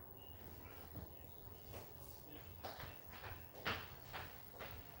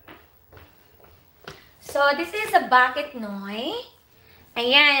 So, this is a bucket noy.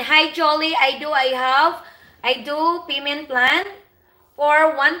 Ayan. Hi, Jolly. I do payment plan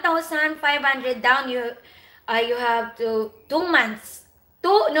for 1,500 down. You have to 2 months.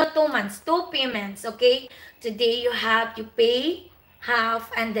 Not 2 months. 2 payments, okay? Today, you have to pay half,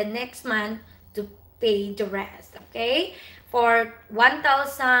 and the next month to pay the rest, okay? For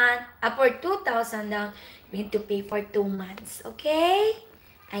 1,000, for 2,000 down, you need to pay for 2 months, okay?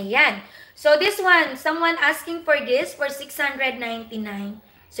 Ayan. So this one, someone asking for this for 699.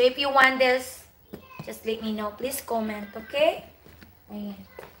 So if you want this, just let me know. Please comment, okay? Ayan.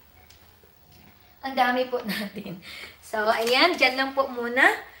 Ang dami po natin. So, ayan. Dyan lang po muna.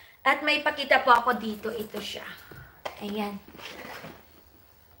 At may pakita po ako dito. Ito siya. Ayan.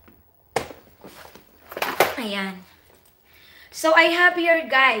 Ayan. So, I have here,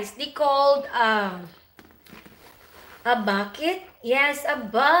 guys, they called a bucket. Yes, a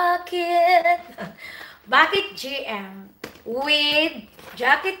bucket. Bucket GM with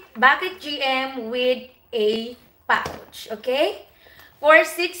bucket GM with a pouch, okay? For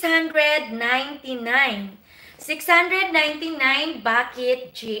 699. 699 bucket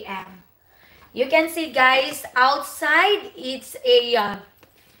GM. You can see, guys, outside it's a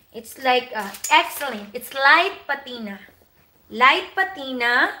it's like excellent. It's light patina. Light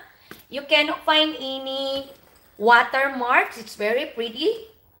patina. You cannot find any watermarks. It's very pretty.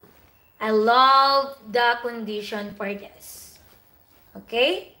 I love the condition for this.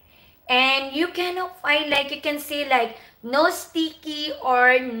 Okay? And you cannot find, like, you can see, like, no sticky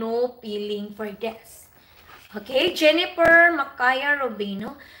or no peeling for this. Okay? Jennifer Makaya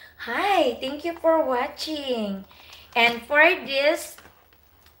Robino. Hi! Thank you for watching. And for this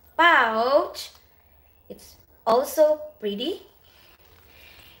pouch, it's also pretty.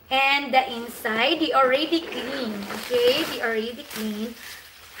 And the inside, they already clean. Okay? They already clean.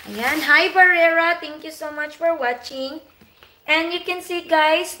 Ayan. Hi, Barrera. Thank you so much for watching. And you can see,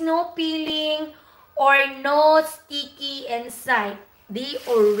 guys, no peeling or no sticky inside. They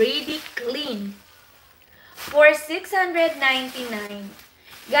already clean. For 699.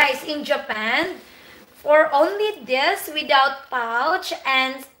 Guys, in Japan, for only this without pouch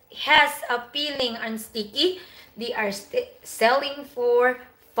and has a peeling and sticky, they are selling for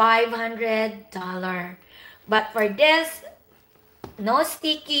 $500. But for this, no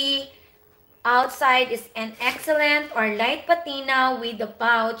sticky, outside is an excellent or light patina with the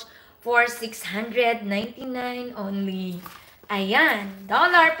pouch for 699 only. Ayan,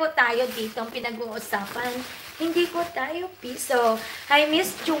 dollar po tayo dito ang pinag-uusapan. Hindi po tayo piso. Hi,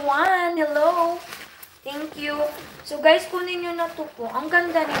 Miss Juan. Hello. Thank you. So, guys, kunin nyo na to po. Ang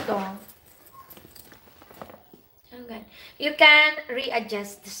ganda nito. You can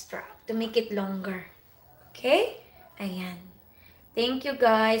readjust the strap to make it longer. Okay? Ayan. Thank you,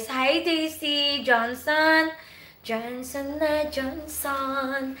 guys. Hi, Daisy Johnson. Johnson na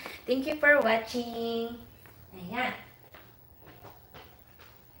Johnson. Thank you for watching. Ayan.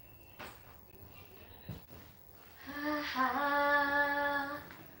 Ha-ha.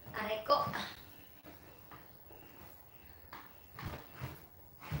 Aray ko.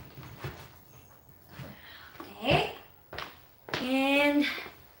 Okay. And,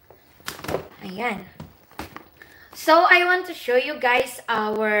 ayan. So, I want to show you guys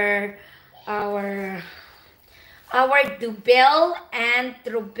our our Dubel and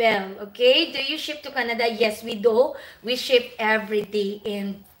Trubel. Okay? Do you ship to Canada? Yes, we do. We ship every day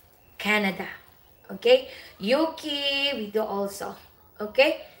in Canada. Okay? Yuki, we do also.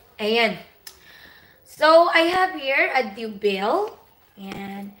 Okay? Ayan. So, I have here a Dubel.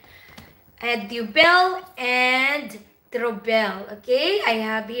 And a Dubel and Trubel. Okay? I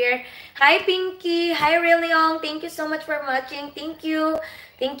have here. Hi, Pinky. Hi, Reliong. Thank you so much for watching. Thank you.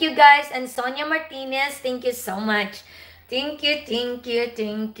 Thank you, guys. And Sonia Martinez, thank you so much. Thank you, thank you,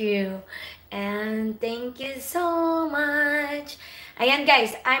 thank you. And thank you so much. Ayan,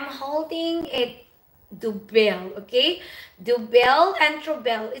 guys. I'm holding a Dubel. Okay? Dubel and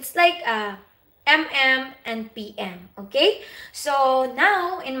Trubel. It's like MM and PM. Okay? So,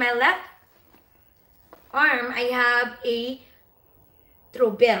 now, in my left arm, I have a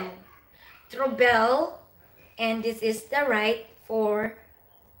Trubel. Trubel, and this is the right for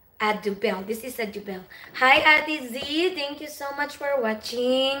a Dubel. This is a Dubel. Hi, Ate Z. Thank you so much for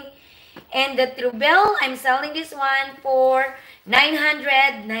watching. And the Trubel, I'm selling this one for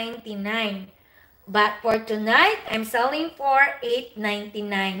 $999. But for tonight, I'm selling for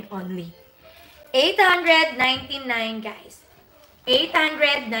 $899 only. $899, guys.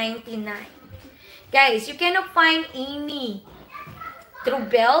 $899. Guys, you cannot find any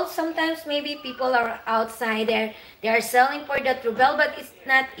Trubel. Sometimes maybe people are outside there. They are selling for the Trubel, but it's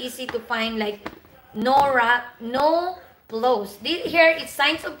not easy to find, like no blows. Here it's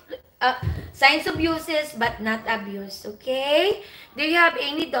signs of uses but not abuse. Okay? Do you have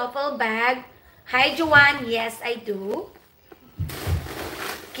any duffel bag? Hi, Joanne. Yes, I do.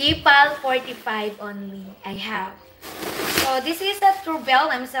 Kipal 45 only. I have. So this is a Trubel.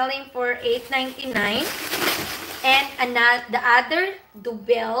 I'm selling for $899. And the other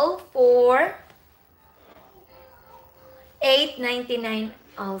Dubel for $899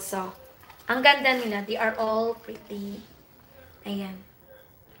 also. Ang ganda nila. They are all pretty. Ayan.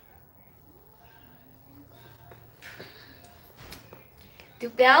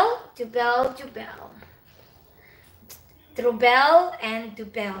 Dubel, Dubel, Dubel. Trubel and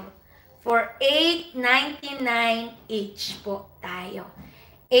Dubel. For $899 each po tayo.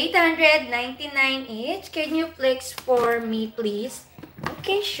 $899 each. Can you flex for me, please?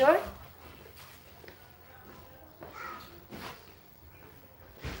 Okay, sure.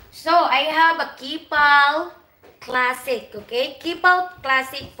 So, I have a Kipal Classic, okay? Kipal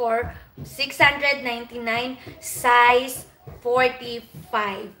Classic for $699, size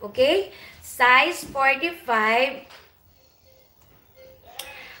 45, okay? Size 45.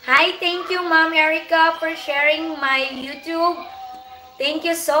 Hi, thank you, Ma'am Erica, for sharing my YouTube. Thank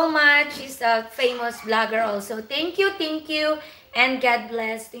you so much. She's a famous vlogger also. Thank you, and God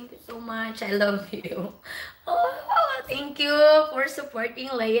bless. Thank you so much. I love you. Oh, thank you for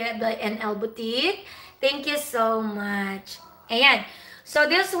supporting Leia the BNL Boutique. Thank you so much. Ayan. So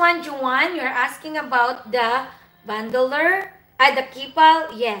this one, Juan, you're asking about the bundler. The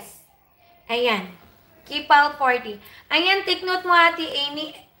Kipal. Yes. Ayan. Kipal 40. Ayan, take note mo, Ate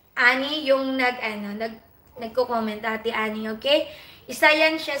Annie, yung nagko-comment, Ate Annie, okay? Isa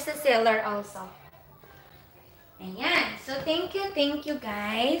yan siya sa seller also. Ayan. So, thank you,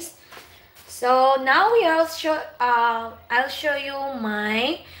 guys. So, now I'll show you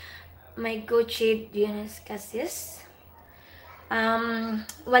my Gucci DNS Cassis.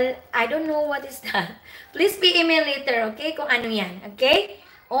 Well, I don't know what is that. Please be email later, okay? Kung ano yan, okay?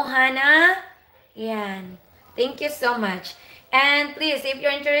 Ohana. Yan. Thank you so much. And please, if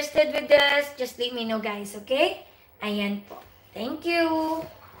you're interested with this, just let me know, guys, okay? Ayan po. Thank you.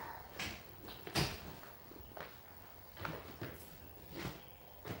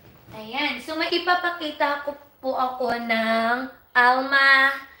 Ayan. So, may ipapakita ko po ako ng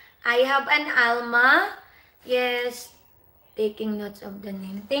Alma. I have an Alma. Yes. Taking notes of the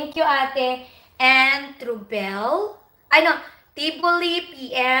name. Thank you, Ate. And Trubel. Tivoli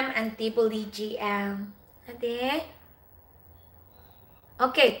PM and Tivoli GM. Ate?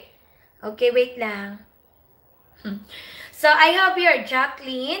 Okay. Okay, wait lang. So, I have here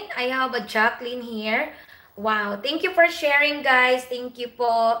Jacqueline. I have a Jacqueline here. Wow. Thank you for sharing, guys. Thank you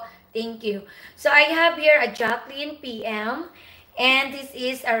po. Thank you. So, I have here a Jacqueline PM. And this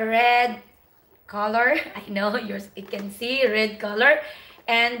is a red color. I know you can see red color.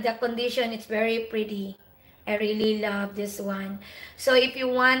 And the condition is very pretty. I really love this one. So, if you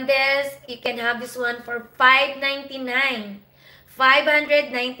want this, you can have this one for $599.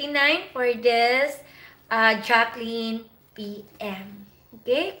 $599 for this Jacqueline PM.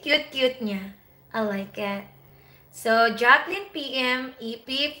 Okay? Cute niya. I like it. So, Jacqueline PM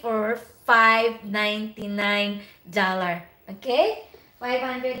EP for $599. Okay?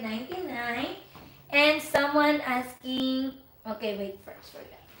 $599. And someone asking, okay, wait first for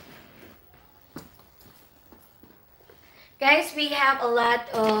that. Guys, we have a lot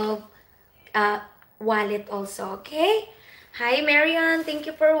of wallet also, okay? Hi, Marion. Thank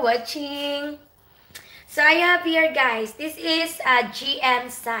you for watching. So, I have here, guys. This is a GM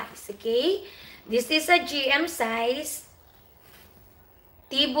size, okay? This is a GM size.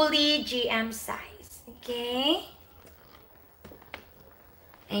 Tivoli GM size, okay?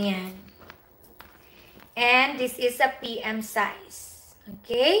 Ayan. And this is a PM size,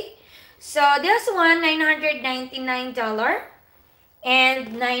 okay? So, this one, $999 and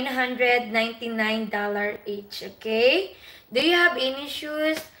 $999 each, okay? Do you have any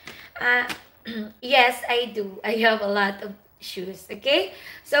shoes? Yes, I do. I have a lot of shoes, okay?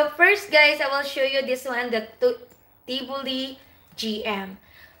 So, first, guys, I will show you this one, the Tivoli GM.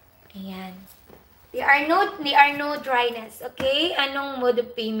 Ayan. There are no dryness, okay? Anong mode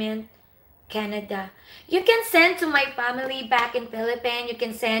of payment? Canada. You can send to my family back in Philippines. You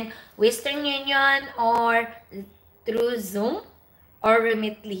can send Western Union or through Zoom or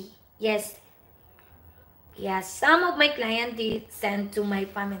Remitly. Yes. Yes, some of my clients did send to my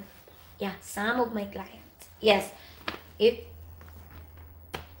family. Yeah, some of my clients. Yes.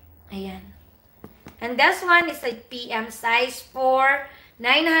 Ayan. And this one is a PM size for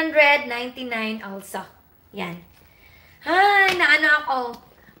 $999 also. Yan. Hi, naano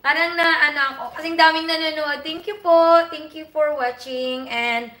ako. Parang naano ako. Kasing daming nanonood. Thank you po. Thank you for watching.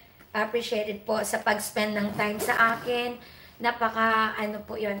 And appreciated po sa pag-spend ng time sa akin.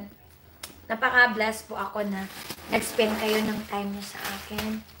 Napaka-blessed po ako na nag-spend kayo ng time niyo sa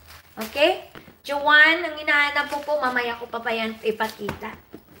akin. Okay? Juwan, ang hinahanap po mamaya ko pa yan ipakita.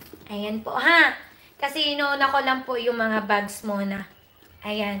 Ayan po, ha? Kasi inuuna ko lang po yung mga bags muna.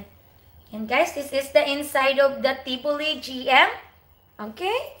 Ayan. And guys, this is the inside of the Tivoli GM.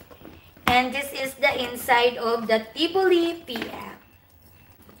 Okay? And this is the inside of the Tivoli PM.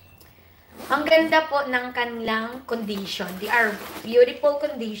 Ang ganda po ng kanilang condition. They are beautiful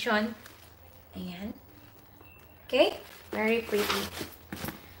condition. Ayan. Okay? Very pretty.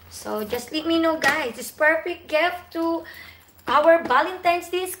 So, just let me know, guys. This perfect gift to our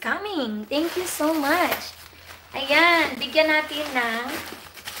Valentine's Day is coming. Thank you so much. Ayan. Bigyan natin ng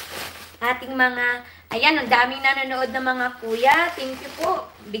ating mga, ayan, ang daming nanonood na mga kuya. Thank you po.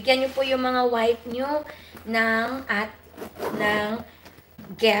 Bigyan niyo po yung mga wife niyo ng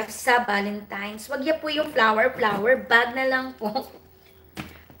gift sa Valentine's. Wag niya po yung flower. Bag na lang po.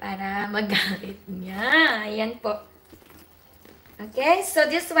 Para magamit niya. Ayan po. Okay, so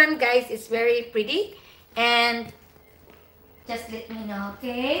this one, guys, is very pretty. And just let me know,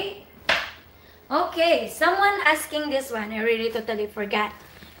 okay? Okay, someone asking this one. I really totally forgot.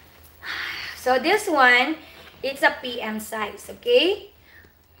 So this one, it's a PM size, okay?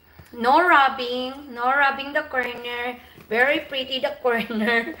 No rubbing the corner. Very pretty the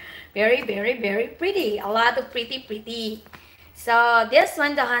corner. Very, very, very pretty. A lot of pretty. So this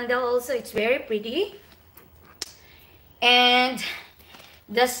one, the handle also, it's very pretty. And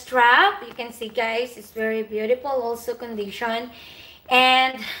the strap, you can see, guys, it's very beautiful, also condition.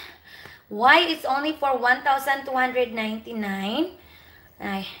 And why it's only for $1,299?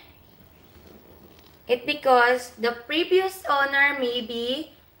 It's because the previous owner maybe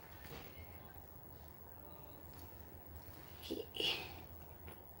he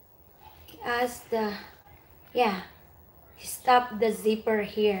asked he stopped the zipper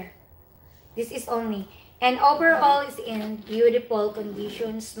here. This is only, and overall is in beautiful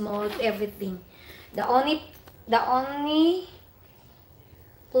condition, smooth, everything. The only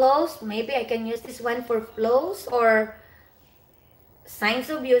flows, maybe I can use this one for flows or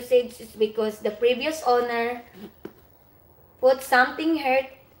signs of usage, is because the previous owner put something here,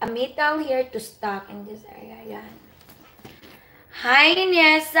 a metal here to stock in this area. Yan. Hi,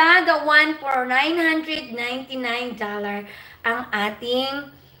 Nessa, the one for $999 ang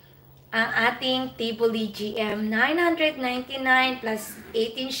ating Tivoli GM. $999 plus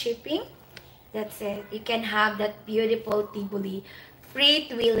 18 shipping. That's it. You can have that beautiful Tivoli. Free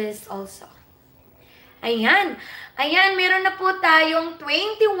twills also. Ayan. Ayan, meron na po tayong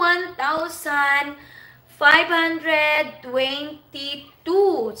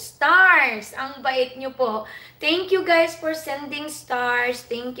 21,522 stars. Ang bait nyo po. Thank you, guys, for sending stars.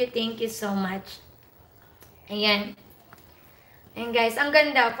 Thank you so much. Ayan. And guys, ang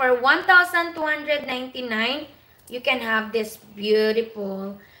ganda. For $1,299, you can have this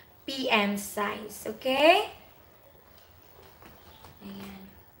beautiful PM size. Okay? Ayan.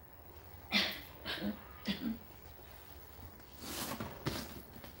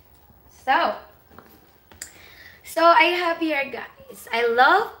 So I have here, guys. I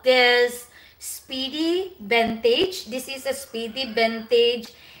love this Speedy Vintage. This is a Speedy Vintage.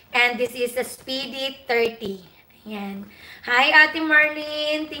 And this is a Speedy 30. Ayan. Hi, Ate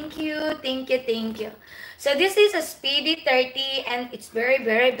Marlene. Thank you, thank you, thank you. So this is a Speedy 30 and it's very,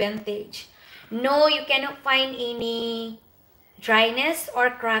 very vintage. No, you cannot find any dryness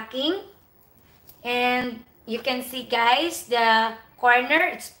or cracking. And you can see, guys, the corner,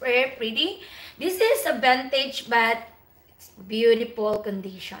 it's very pretty. This is a vintage, but it's beautiful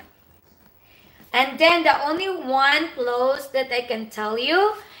condition. And then the only one clothes that I can tell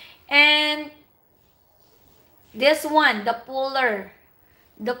you, and this one, the puller.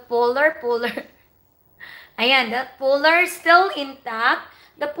 The puller. Ayan, the puller still intact.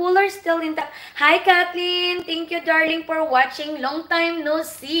 The puller still intact. Hi, Kathleen. Thank you, darling, for watching. Long time no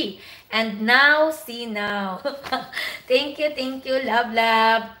see. And now, see now. Thank you, love,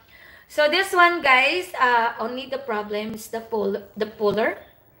 love. So this one, guys, only the problem is the puller.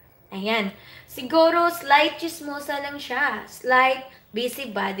 Ayan. Siguro, slight chismosa lang siya. Slight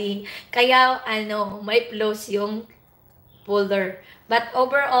busybody. Kaya, may flaws yung puller. But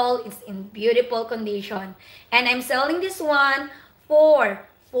overall, it's in beautiful condition. And I'm selling this one for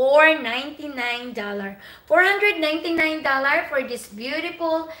 $499. $499 for this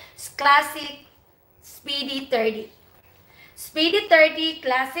beautiful classic Speedy 30. Speedy 30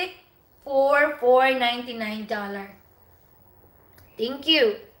 classic for $499. Thank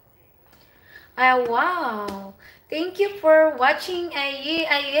you. Wow. Thank you for watching.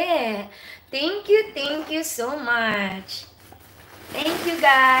 Aye. Thank you so much. Thank you,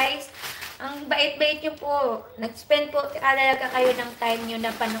 guys. Ang bait-bait nyo po. Nag-spend po talaga kayo ng time nyo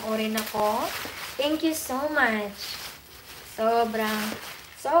na panoorin ako. Thank you so much.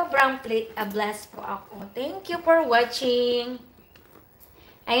 Sobrang blessed po ako. Thank you for watching.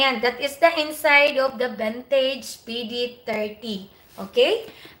 Ayan, that is the inside of the vintage Speedy 30. Okay?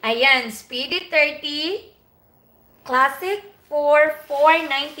 Ayan, Speedy 30 classic for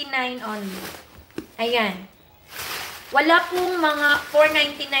 $499 only. Ayan. Wala pong mga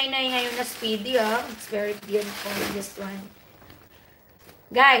 $499 na ngayon na Speedy, ha? It's very beautiful, this one.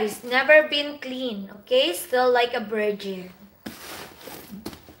 Guys, never been clean, okay? Still like a virgin.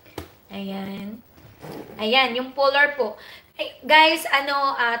 Ayan. Ayan, yung puller po. Guys,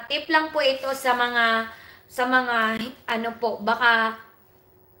 tip lang po ito sa mga, baka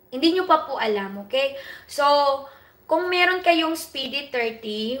hindi nyo pa po alam, okay? So, kung meron kayong Speedy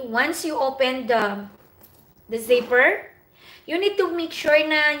 30, once you open the zipper, you need to make sure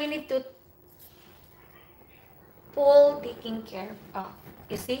na you need to pull, taking care of.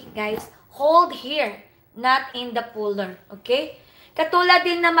 You see, guys? Hold here, not in the puller, okay? Katulad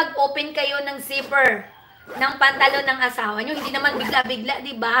din na mag-open kayo ng zipper ng pantalon ng asawa nyo. Hindi naman bigla-bigla,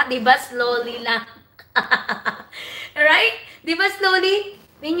 diba? Diba? Slowly lang. Right? Diba slowly?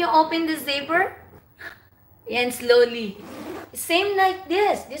 When you open the zipper, yan, slowly. Same like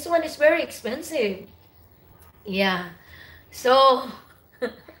this. This one is very expensive. Yeah. So,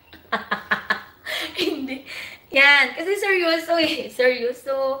 hindi. Yan. Kasi seryoso eh.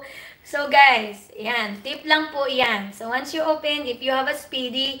 Seryoso. So, guys, yan. Tip lang po yan. So, once you open, if you have a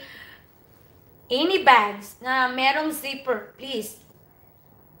Speedy, any bags na merong zipper, please,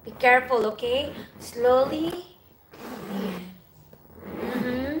 be careful, okay? Slowly. Yan.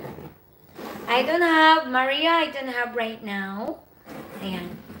 I don't have, Maria, I don't have right now.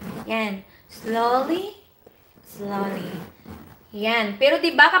 Ayan. Yan. Slowly. Slowly. Yan. Pero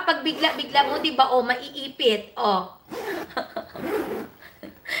diba kapag bigla-bigla mo, diba, maiipit.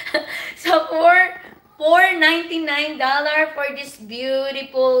 So, for $499 for this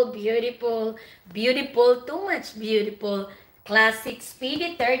beautiful, too much beautiful, classic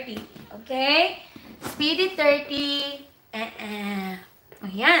Speedy 30. Okay? Speedy 30.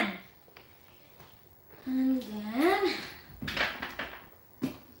 Ayan. And then,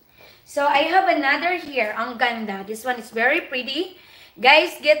 so I have another here. Ang ganda. This one is very pretty.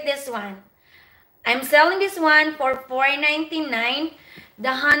 Guys, get this one. I'm selling this one for $499.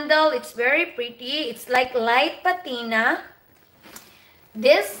 The handle, it's very pretty. It's like light patina.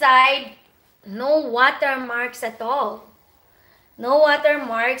 This side, no watermarks at all. No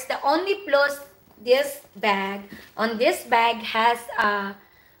watermarks. The only plus this bag, on this bag has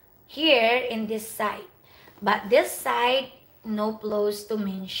here in this side. But this side, no blows to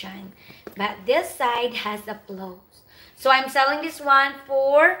mention. But this side has a blows. So I'm selling this one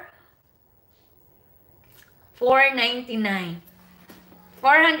for $499.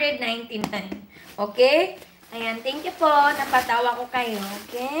 $499. Okay? Ayan, thank you po. Napatawa ko kayo.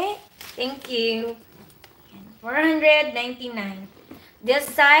 Okay? Thank you. Ayan, $499. This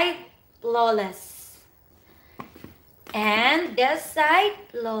side, flawless. And this side,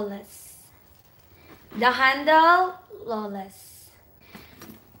 flawless. The handle, flawless.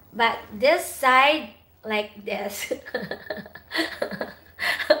 But this side, like this.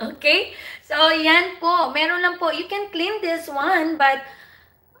 Okay? So, yan po. Meron lang po. You can clean this one, but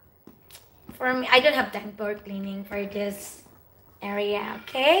for me, I don't have time for cleaning for this area.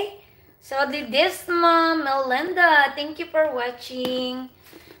 Okay? So, this Mom Melinda, thank you for watching.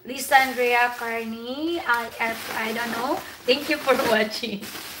 Lisa Andrea Carney, I don't know. Thank you for watching.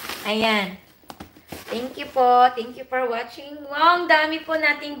 Ayan. Thank you po. Thank you for watching. Wow, ang dami po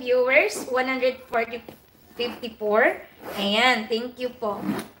nating viewers. 154. Ayan. Thank you po.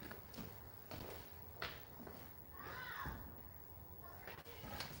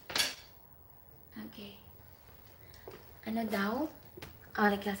 Okay. Ano daw?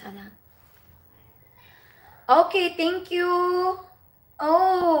 Sana. Okay, thank you.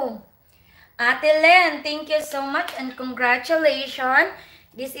 Oh, Ate Len, thank you so much and congratulations.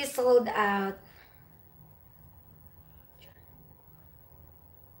 This is sold out.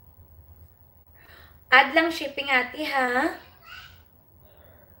 Add lang shipping, ate, ha?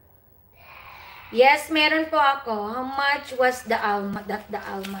 Yes, meron po ako. How much was the Alma?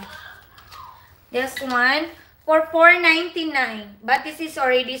 This one, for $4.99. But this is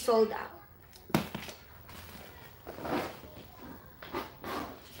already sold out.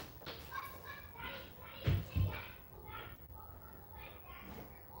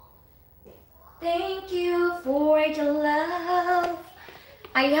 Thank you for the love.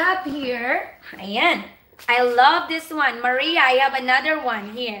 I have here, ayan, I love this one. Maria, I have another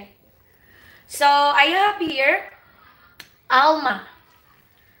one here. So, I have here, Alma.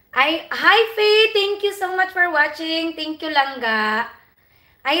 Hi, Faye, thank you so much for watching. Thank you, Langga.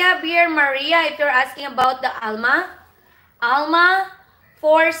 I have here, Maria, if you're asking about the Alma. Alma,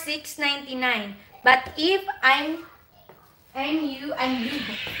 for $6.99. But if I'm you.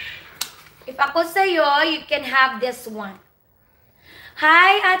 If ako sa'yo, you can have this one.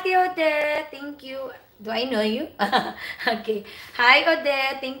 Hi, Ate Odette. Thank you. Do I know you? Okay. Hi,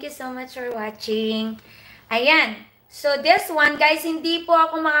 Odette. Thank you so much for watching. Ayan. So, this one, guys, hindi po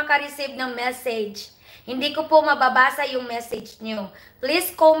ako makaka-receive ng message. Hindi ko po mababasa yung message nyo. Please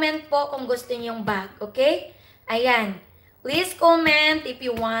comment po kung gusto nyo yung bag. Okay? Ayan. Please comment if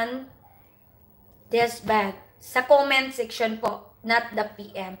you want this bag. Sa comment section po. Not the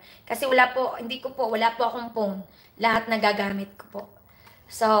PM. Kasi wala po akong phone. Lahat nagagamit ko po.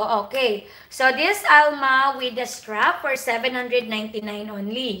 So, okay. So, this Alma with the strap for $799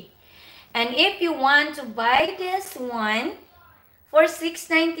 only. And if you want to buy this one for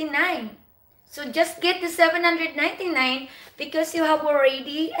 $699. So, just get the $799 because you have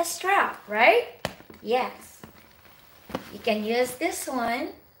already a strap, right? Yes. You can use this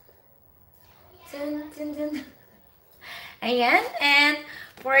one. Dun, dun, dun. Ayan. And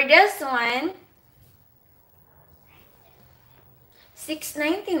for this one,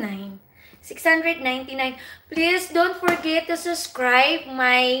 $699. Please don't forget to subscribe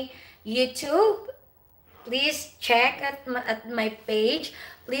my YouTube. Please check at my page.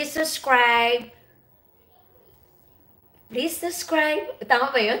 Please subscribe. Tama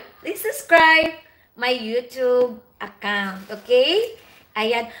ba yun? Please subscribe my YouTube account. Okay?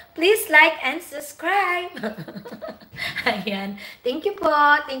 Ayan. Please like and subscribe. Ayan. Thank you po.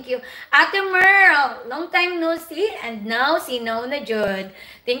 Thank you. Ate Merle, long time no see and now see no na jud.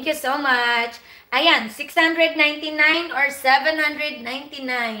 Thank you so much. Ayan. $699 or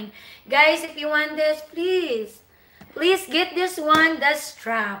 $799. Guys, if you want this, please get this one, the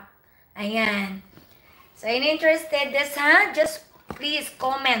strap. Ayan. So, interested this, ha? Just please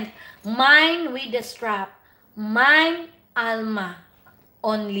comment. Mine with the strap. Mine, Alma.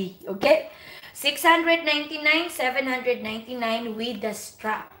 Only, okay? $699, $799 with the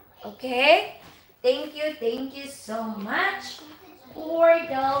strap. Okay? Thank you so much for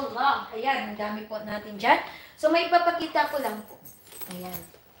the love. Ayan, ang dami po natin dyan. So, may papakita ko lang po. Ayan.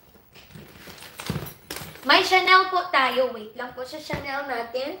 May Chanel po tayo. Wait lang po sa Chanel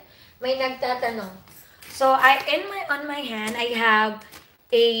natin. May nagtatanong. So, on my hand, I have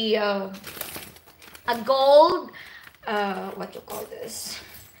a gold, what you call this?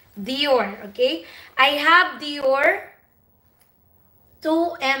 Dior, okay? I have Dior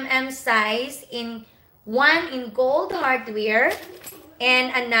 2mm size one in gold hardware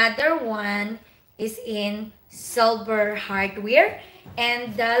and another one is in silver hardware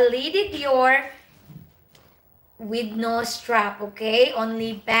and the Lady Dior with no strap, okay?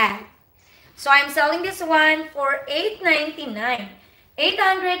 Only bag. So I'm selling this one for $899.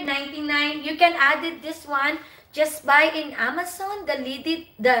 $899. You can add this one. Just buy in Amazon the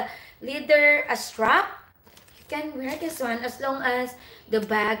leather strap. You can wear this one as long as the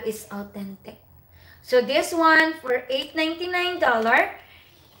bag is authentic. So this one for $8.99.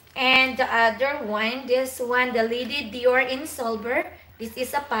 And the other one, this one, the Lady Dior in silver. This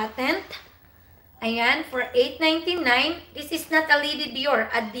is a patent. Ayan, for $8.99. This is not a Lady Dior,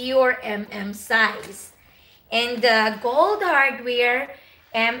 a Dior MM size. And the gold hardware,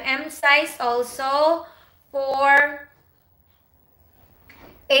 MM size also for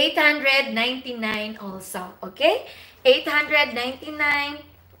 $899 also. Okay? $899.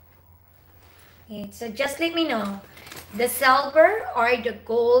 So just let me know the silver or the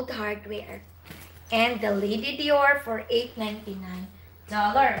gold hardware. And the Lady Dior for $8.99.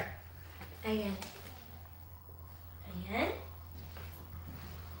 Ayan. Ayan.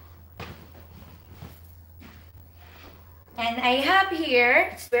 And I have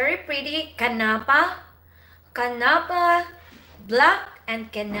here, it's very pretty, Canapa black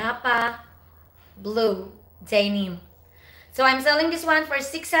and Canapa blue denim. So I'm selling this one for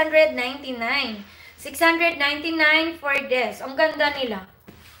 $699. $699 for this. Ang ganda nila.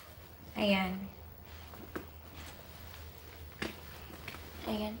 Ayan.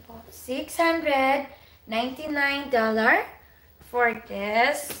 Ayan po. $699 for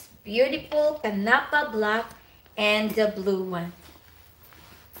this beautiful Canapa black and the blue one.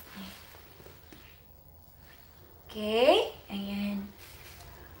 Okay. Ayan.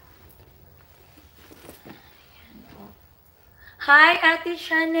 Hi, Ate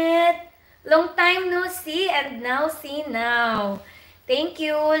Shanet. Long time no see and now see now. Thank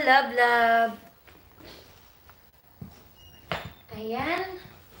you. Love, love. Ayan.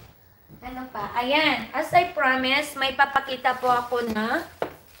 Ano pa? Ayan. As I promised, may papakita po ako na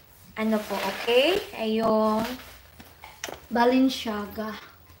ano po, okay? Ayong Balenciaga.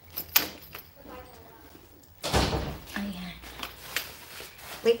 Ayan.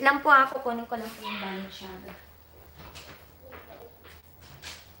 Wait lang po ako. Kunin ko lang po yung Balenciaga.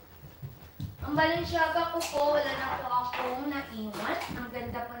 Ang Balenciaga ko po, wala na po akong naiwan. Ang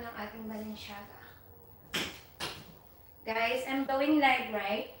ganda po ng ating Balenciaga. Guys, I'm going live,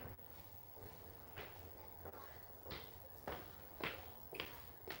 right?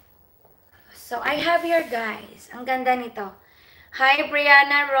 So, I have here, guys. Ang ganda nito. Hi,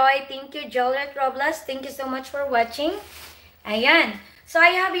 Brianna Roy. Thank you, Jolet Robles. Thank you so much for watching. Ayan. So,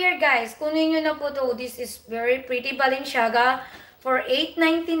 I have here, guys. Kunin nyo na po to. This is very pretty Balenciaga. For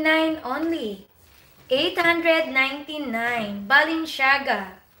 $899 only. $899.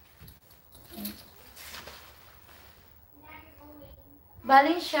 Balenciaga.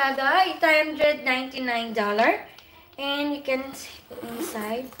 Balenciaga, $899. And you can see the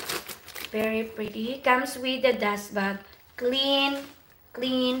inside. Very pretty. Comes with the dust bag. Clean,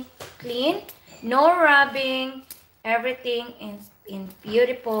 clean, clean. No rubbing. Everything is in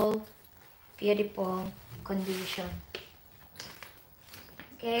beautiful, beautiful condition.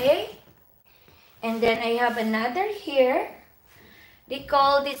 Okay, and then I have another here.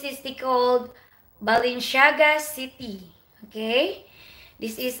 This is called Balenciaga City. Okay,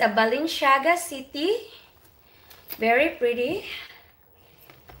 this is a Balenciaga City. Very pretty.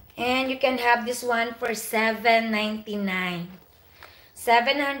 And you can have this one for $799.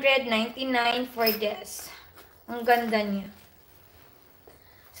 $799 for this. Ang ganda niya.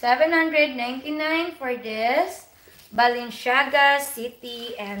 $799 for this. Balenciaga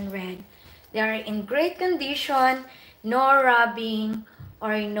City and Red. They are in great condition, no rubbing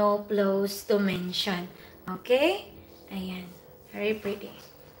or no blows to mention. Okay? Ayan. Very pretty.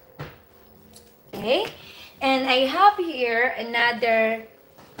 Okay? And I have here another,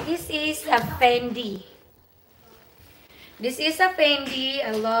 this is a Fendi. This is a Fendi.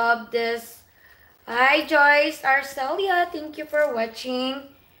 I love this. Hi Joyce Arcelia. Thank you for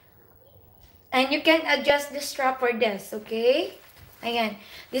watching. And you can adjust the strap for this, okay? Ayan.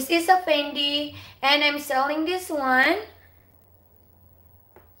 This is a Fendi. And I'm selling this one.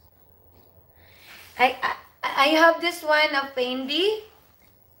 I have this one, a Fendi.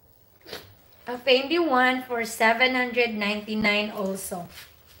 A Fendi one for $799 also.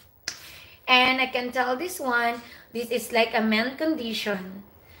 And I can tell this one, this is like a men condition.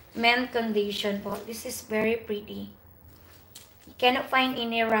 Men condition po. This is very pretty. Cannot find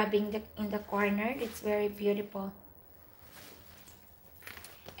any rubbing in the corner. It's very beautiful.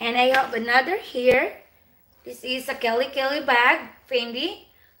 And I have another here. This is a Kelly bag, Fendi,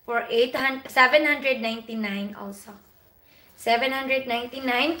 for $799 also. $799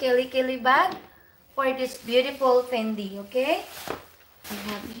 Kelly bag for this beautiful Fendi, okay? I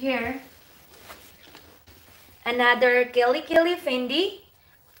have here another Kelly Fendi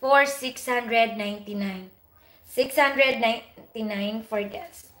for $699. $699 for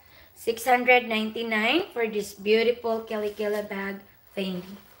this. $699 for this beautiful Kelly bag Fendi.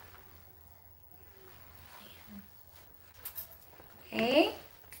 Okay?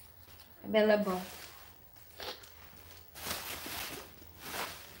 Available.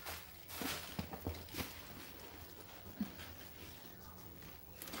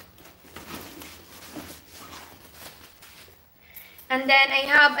 And then I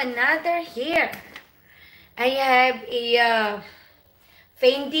have another here. I have a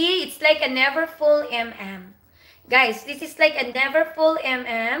Fendi. It's like a never full MM. Guys, this is like a never full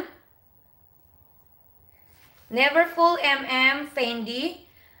MM. Never full MM Fendi.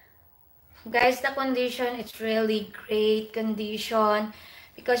 Guys, the condition, it's really great condition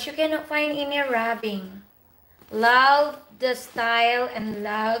because you cannot find any wrapping. Love the style and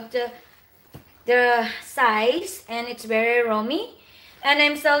love the size, and it's very roomy. And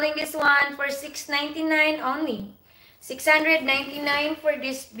I'm selling this one for $6.99 only. $699 for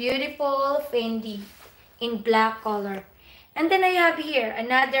this beautiful Fendi in black color. And then I have here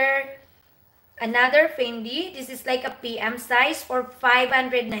another Fendi. This is like a PM size for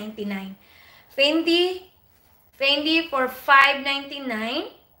 $599. Fendi for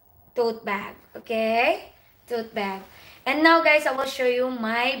 $599 tote bag. Okay? Tote bag. And now guys, I will show you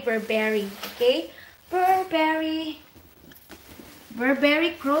my Burberry. Okay?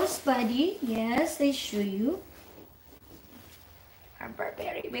 Burberry crossbody. Yes, I show you. Our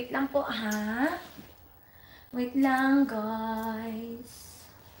Burberry. Wait lang po ha. Wait lang guys.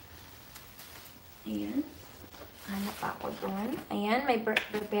 Ayan. Hanap ako doon. Ayan, may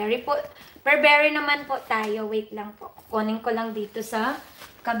Burberry po. Burberry naman po tayo. Wait lang po. Kunin ko lang dito sa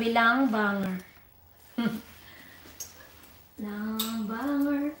kabilang banger. Lang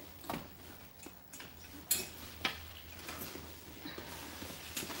banger.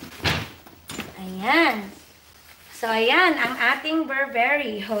 Ayan. So, ayan, ang ating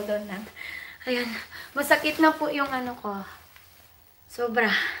Burberry. Hold on lang. Ayan. Masakit na po yung ano ko. Sobra.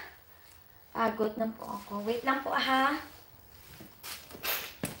 Pagod na po ako. Wait lang po ha.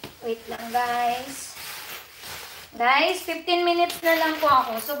 Wait lang guys. Guys, 15 minutes na lang po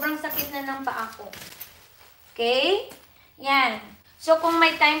ako. Sobrang sakit na ng paa ko. Okay? Yan. So, kung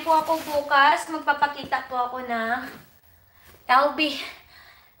may time po ako bukas, magpapakita po ako ng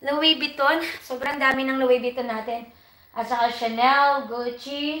Louis Vuitton. Sobrang dami ng Louis Vuitton natin. At saka Chanel,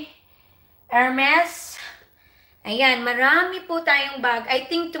 Gucci, Hermes. Ayan, marami po tayong bag. I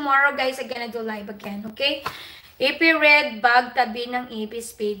think tomorrow, guys, I'm gonna do live again, okay? AP Red bag, tabi ng AP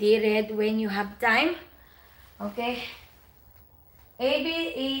Speedy Red when you have time. Okay? AP.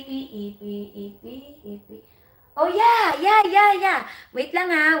 Oh, yeah. Wait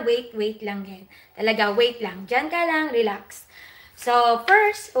lang ha. Wait lang yan. Talaga, wait lang. Diyan ka lang, relax. So,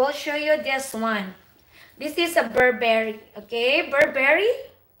 first, we'll show you this one. This is a Burberry, okay? Burberry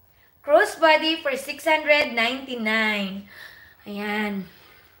crossbody for $699. Ayan.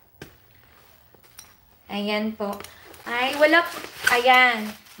 Ayan po. Ay, wala po. Ayan.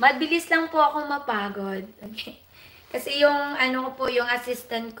 Mabilis lang po ako mapagod. Okay? Kasi yung, ano ko po, yung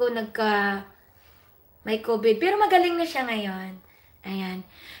assistant ko may COVID. Pero magaling na siya ngayon. Ayan.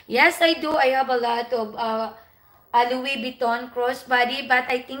 Yes, I do. I have a lot of Louis Vuitton crossbody. But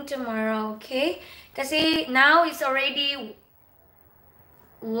I think tomorrow, okay? Kasi now it's already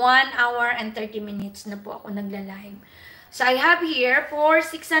 1 hour and 30 minutes na po ako nagla-live. So, I have here for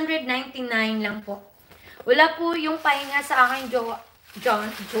 $699 lang po. Wala po yung pahinga sa akin,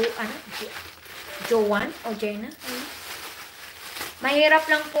 Joanne o Jenna. Mahirap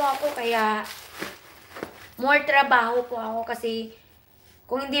lang po ako, kaya more trabaho po ako kasi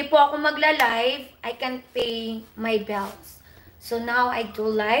kung hindi po ako magla-live, I can't pay my bills. So, now I do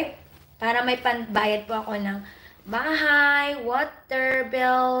live para may panbayad po ako ng bahay, water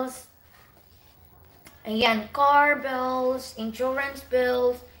bills, ayan, car bills, insurance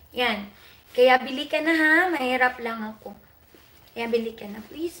bills, yan. Kaya bili ka na ha, mahirap lang ako. Kaya bili ka na,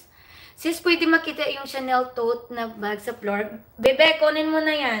 please. Sis, pwede makita yung Chanel tote na bag sa floor. Bebe, kunin mo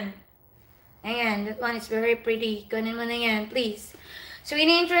na yan. Ayan, that one is very pretty. Kunin mo na yan, please. So,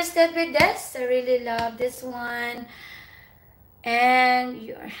 any interested with this? I really love this one.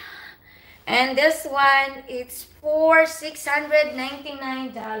 And this one, it's for $699.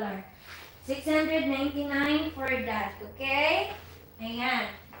 $699 for that, okay?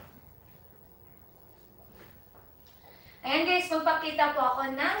 Ayan. Ayan guys, magpakita po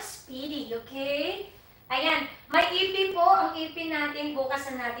ako ng Speedy, okay? Ayan, may EP po. Ang EP natin, bukas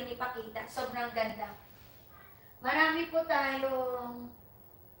na natin ipakita. Sobrang ganda. Marami po tayong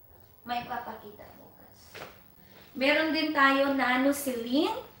may papakita bukas. Meron din tayo nano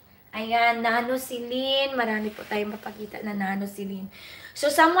Celine. Ayan, nano Celine. Marami po tayong mapakita na nano Celine.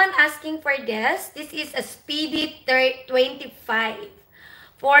 So, someone asking for this. This is a Speedy 25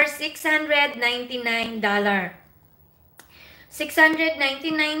 for $699.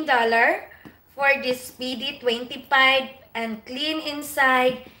 $699 for this speedy 25 and clean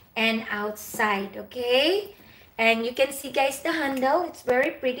inside and outside, okay? And you can see, guys, the handle. It's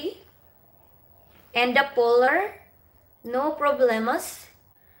very pretty. And the puller, no problemas.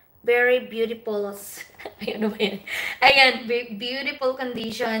 Very beautiful. Ayan, beautiful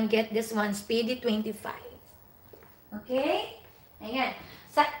condition. Get this one, speedy 25. Okay? Ayan.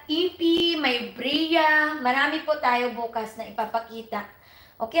 Sa EP, may Bria. Marami po tayo bukas na ipapakita.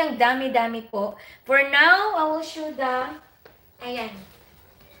 Okay, ang dami-dami po. For now, I will show the, ayan.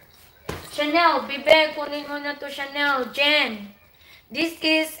 Chanel, Bibe, kunin mo na to, Chanel. Jen. This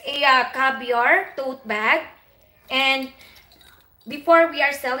is a caviar tote bag. And before we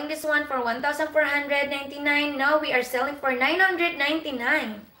are selling this one for 1,499. Now we are selling for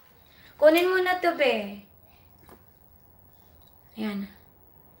 999. Kunin mo na to, be. Ayan.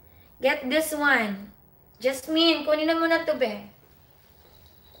 Get this one. Jasmine, kunin na mo na to, be.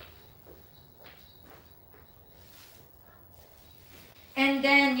 And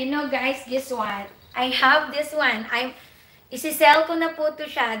then, you know, guys, guess what? I have this one. Isi-sell ko na po to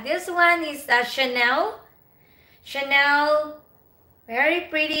siya. This one is Chanel. Chanel. Very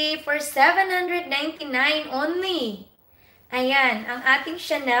pretty for 799 only. Ayan, ang ating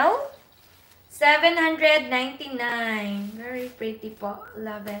Chanel, 799. Very pretty po.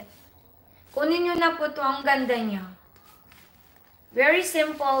 Love it. Kunin nyo na po ito. Ang ganda niya. Very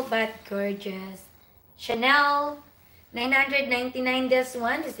simple but gorgeous. Chanel, 999 this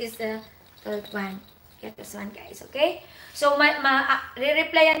one. This is the third one. Get this one, guys. Okay? So,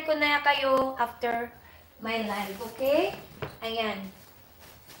 re-replyan ko na kayo after my live. Okay? Ayan.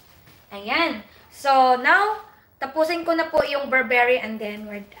 Ayan. So, now, tapusin ko na po yung Burberry and then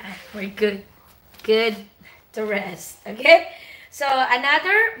we're good. Good to rest. Okay? So,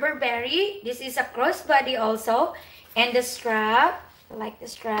 another Burberry. This is a crossbody also. And the strap. I like the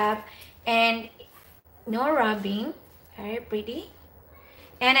strap. And no rubbing. Very pretty.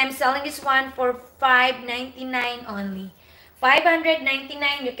 And I'm selling this one for $599 only.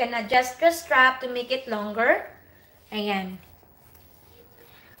 $599. You can adjust the strap to make it longer. Ayan.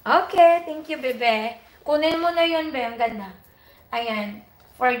 Okay, thank you, bebe. Kunin mo na yun, be. Ang ganda. Ayan.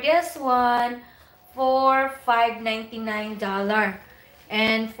 For this one, for $599.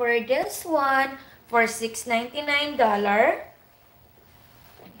 And for this one, for $699.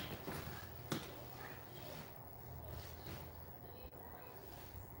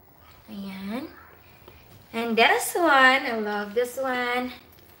 Ayan. And this one, I love this one.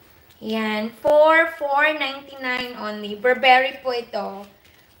 Ayan. For $499 only. Burberry po ito.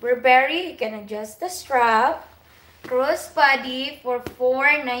 Burberry, you can adjust the strap. Crossbody for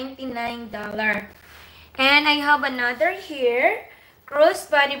 $499. And I have another here.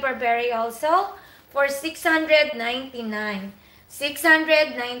 Crossbody Burberry also for $699.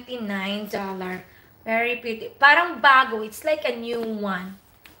 $699. Very pretty. Parang bago. It's like a new one.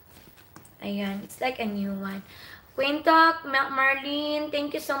 Ayan. It's like a new one. Quintok, Marlene,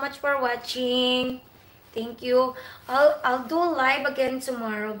 thank you so much for watching. Thank you. I'll do live again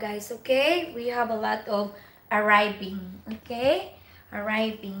tomorrow, guys. Okay? We have a lot of arriving. Okay?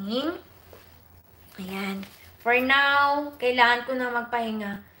 Arriving. Ayan. For now, kailangan ko na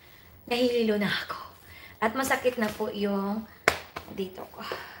magpahinga. Nahihilo na ako. At masakit na po yung dito ko.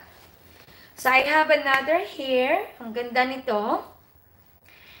 So, I have another here. Ang ganda nito.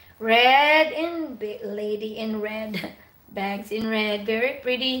 Red and lady in red. Bags in red. Very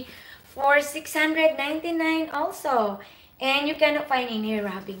pretty. For $699 also. And you cannot find any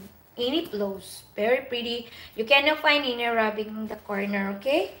rubbing. Any blows. Very pretty. You cannot find any rubbing in the corner,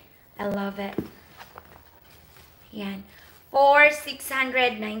 okay? I love it. Yan. For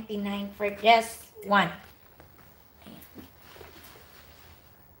 $699 for this one. Ayan.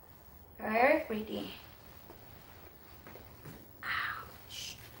 Very pretty.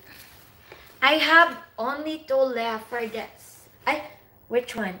 Ouch. I have only 2 left for this.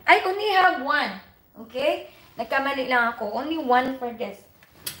 Which one? I only have 1. Okay? Nagkamali lang ako. Only 1 for this.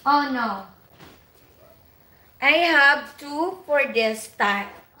 Oh, no. I have 2 for this style.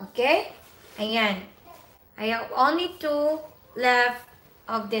 Okay? Ayan. I have only 2 left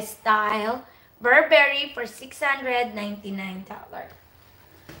of this style. Burberry for $699.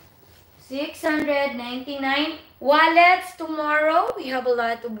 $699. Wallets tomorrow. We have a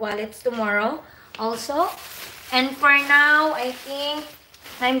lot of wallets tomorrow also. And for now, I think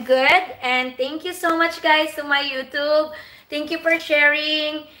I'm good. And thank you so much, guys, to my YouTube. Thank you for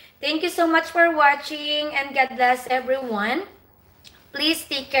sharing. Thank you so much for watching. And God bless everyone. Please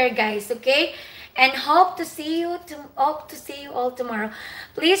take care, guys, okay? And hope to see you all tomorrow.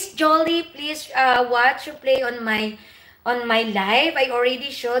 Please, Jolly, please watch or play on my on my live. I already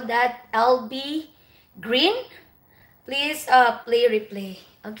showed that LB Green. Please play replay.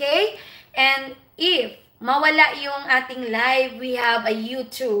 Okay? And if mawala yung ating live, we have a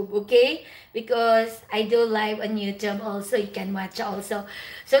YouTube. Okay? Because I do live on YouTube also. You can watch also.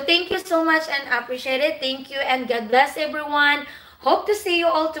 So thank you so much and appreciate it. Thank you and God bless everyone. Hope to see you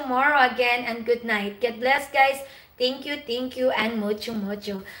all tomorrow again and good night. God bless guys. Thank you, and mucho,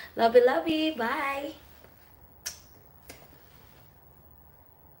 mucho. Love you. Bye.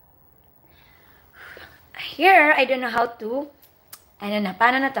 Here, I don't know how to. Ano na,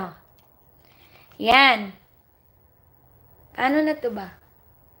 paano na to? Yan. Paano na to ba?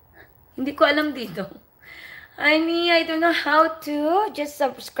 Hindi ko alam dito. Honey, I don't know how to. Just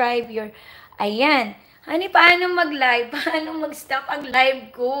subscribe your... Ayan. Honey, paano mag-live? Paano mag-stop ang live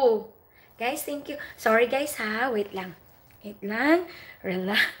ko? Guys, thank you. Sorry guys ha. Wait lang.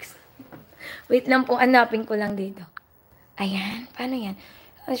 Relax. Wait lang po. Hanapin ko lang dito. Ayan. Paano yan?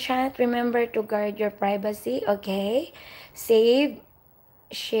 Chat, remember to guard your privacy. Okay. Save.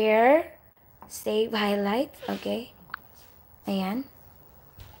 Share. Save highlights. Okay. Ayan.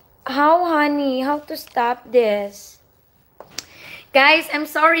 How, honey? How to stop this? Guys, I'm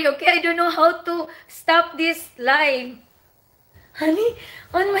sorry, okay? I don't know how to stop this live. Honey,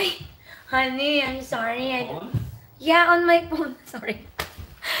 on my... Honey, I'm sorry. Yeah, on my phone. Sorry.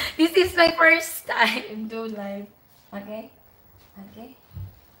 This is my first time do live. Okay? Okay?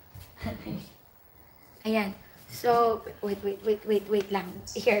 Ayan. So, wait lang.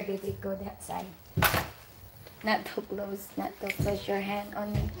 Here, baby, go that side. Not too close your hand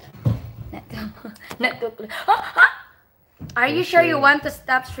on me. Not too close. Are you sure you want to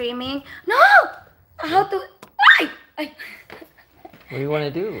stop streaming? No! How to... Ay! What do you want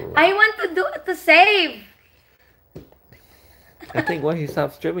to do? I want to save. I think when he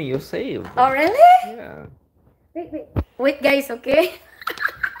stops streaming, you'll save. Oh, really? Yeah. Wait, guys, okay?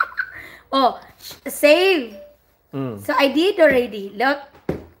 Oh, save. So I did already. Look.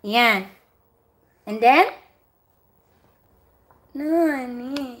 Yan. And then? No,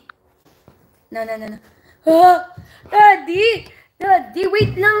 honey. No. Oh, Daddy,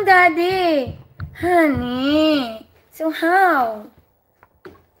 wait lang, Daddy. Honey. So how?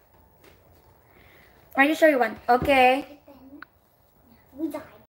 Are you sure you want? Okay.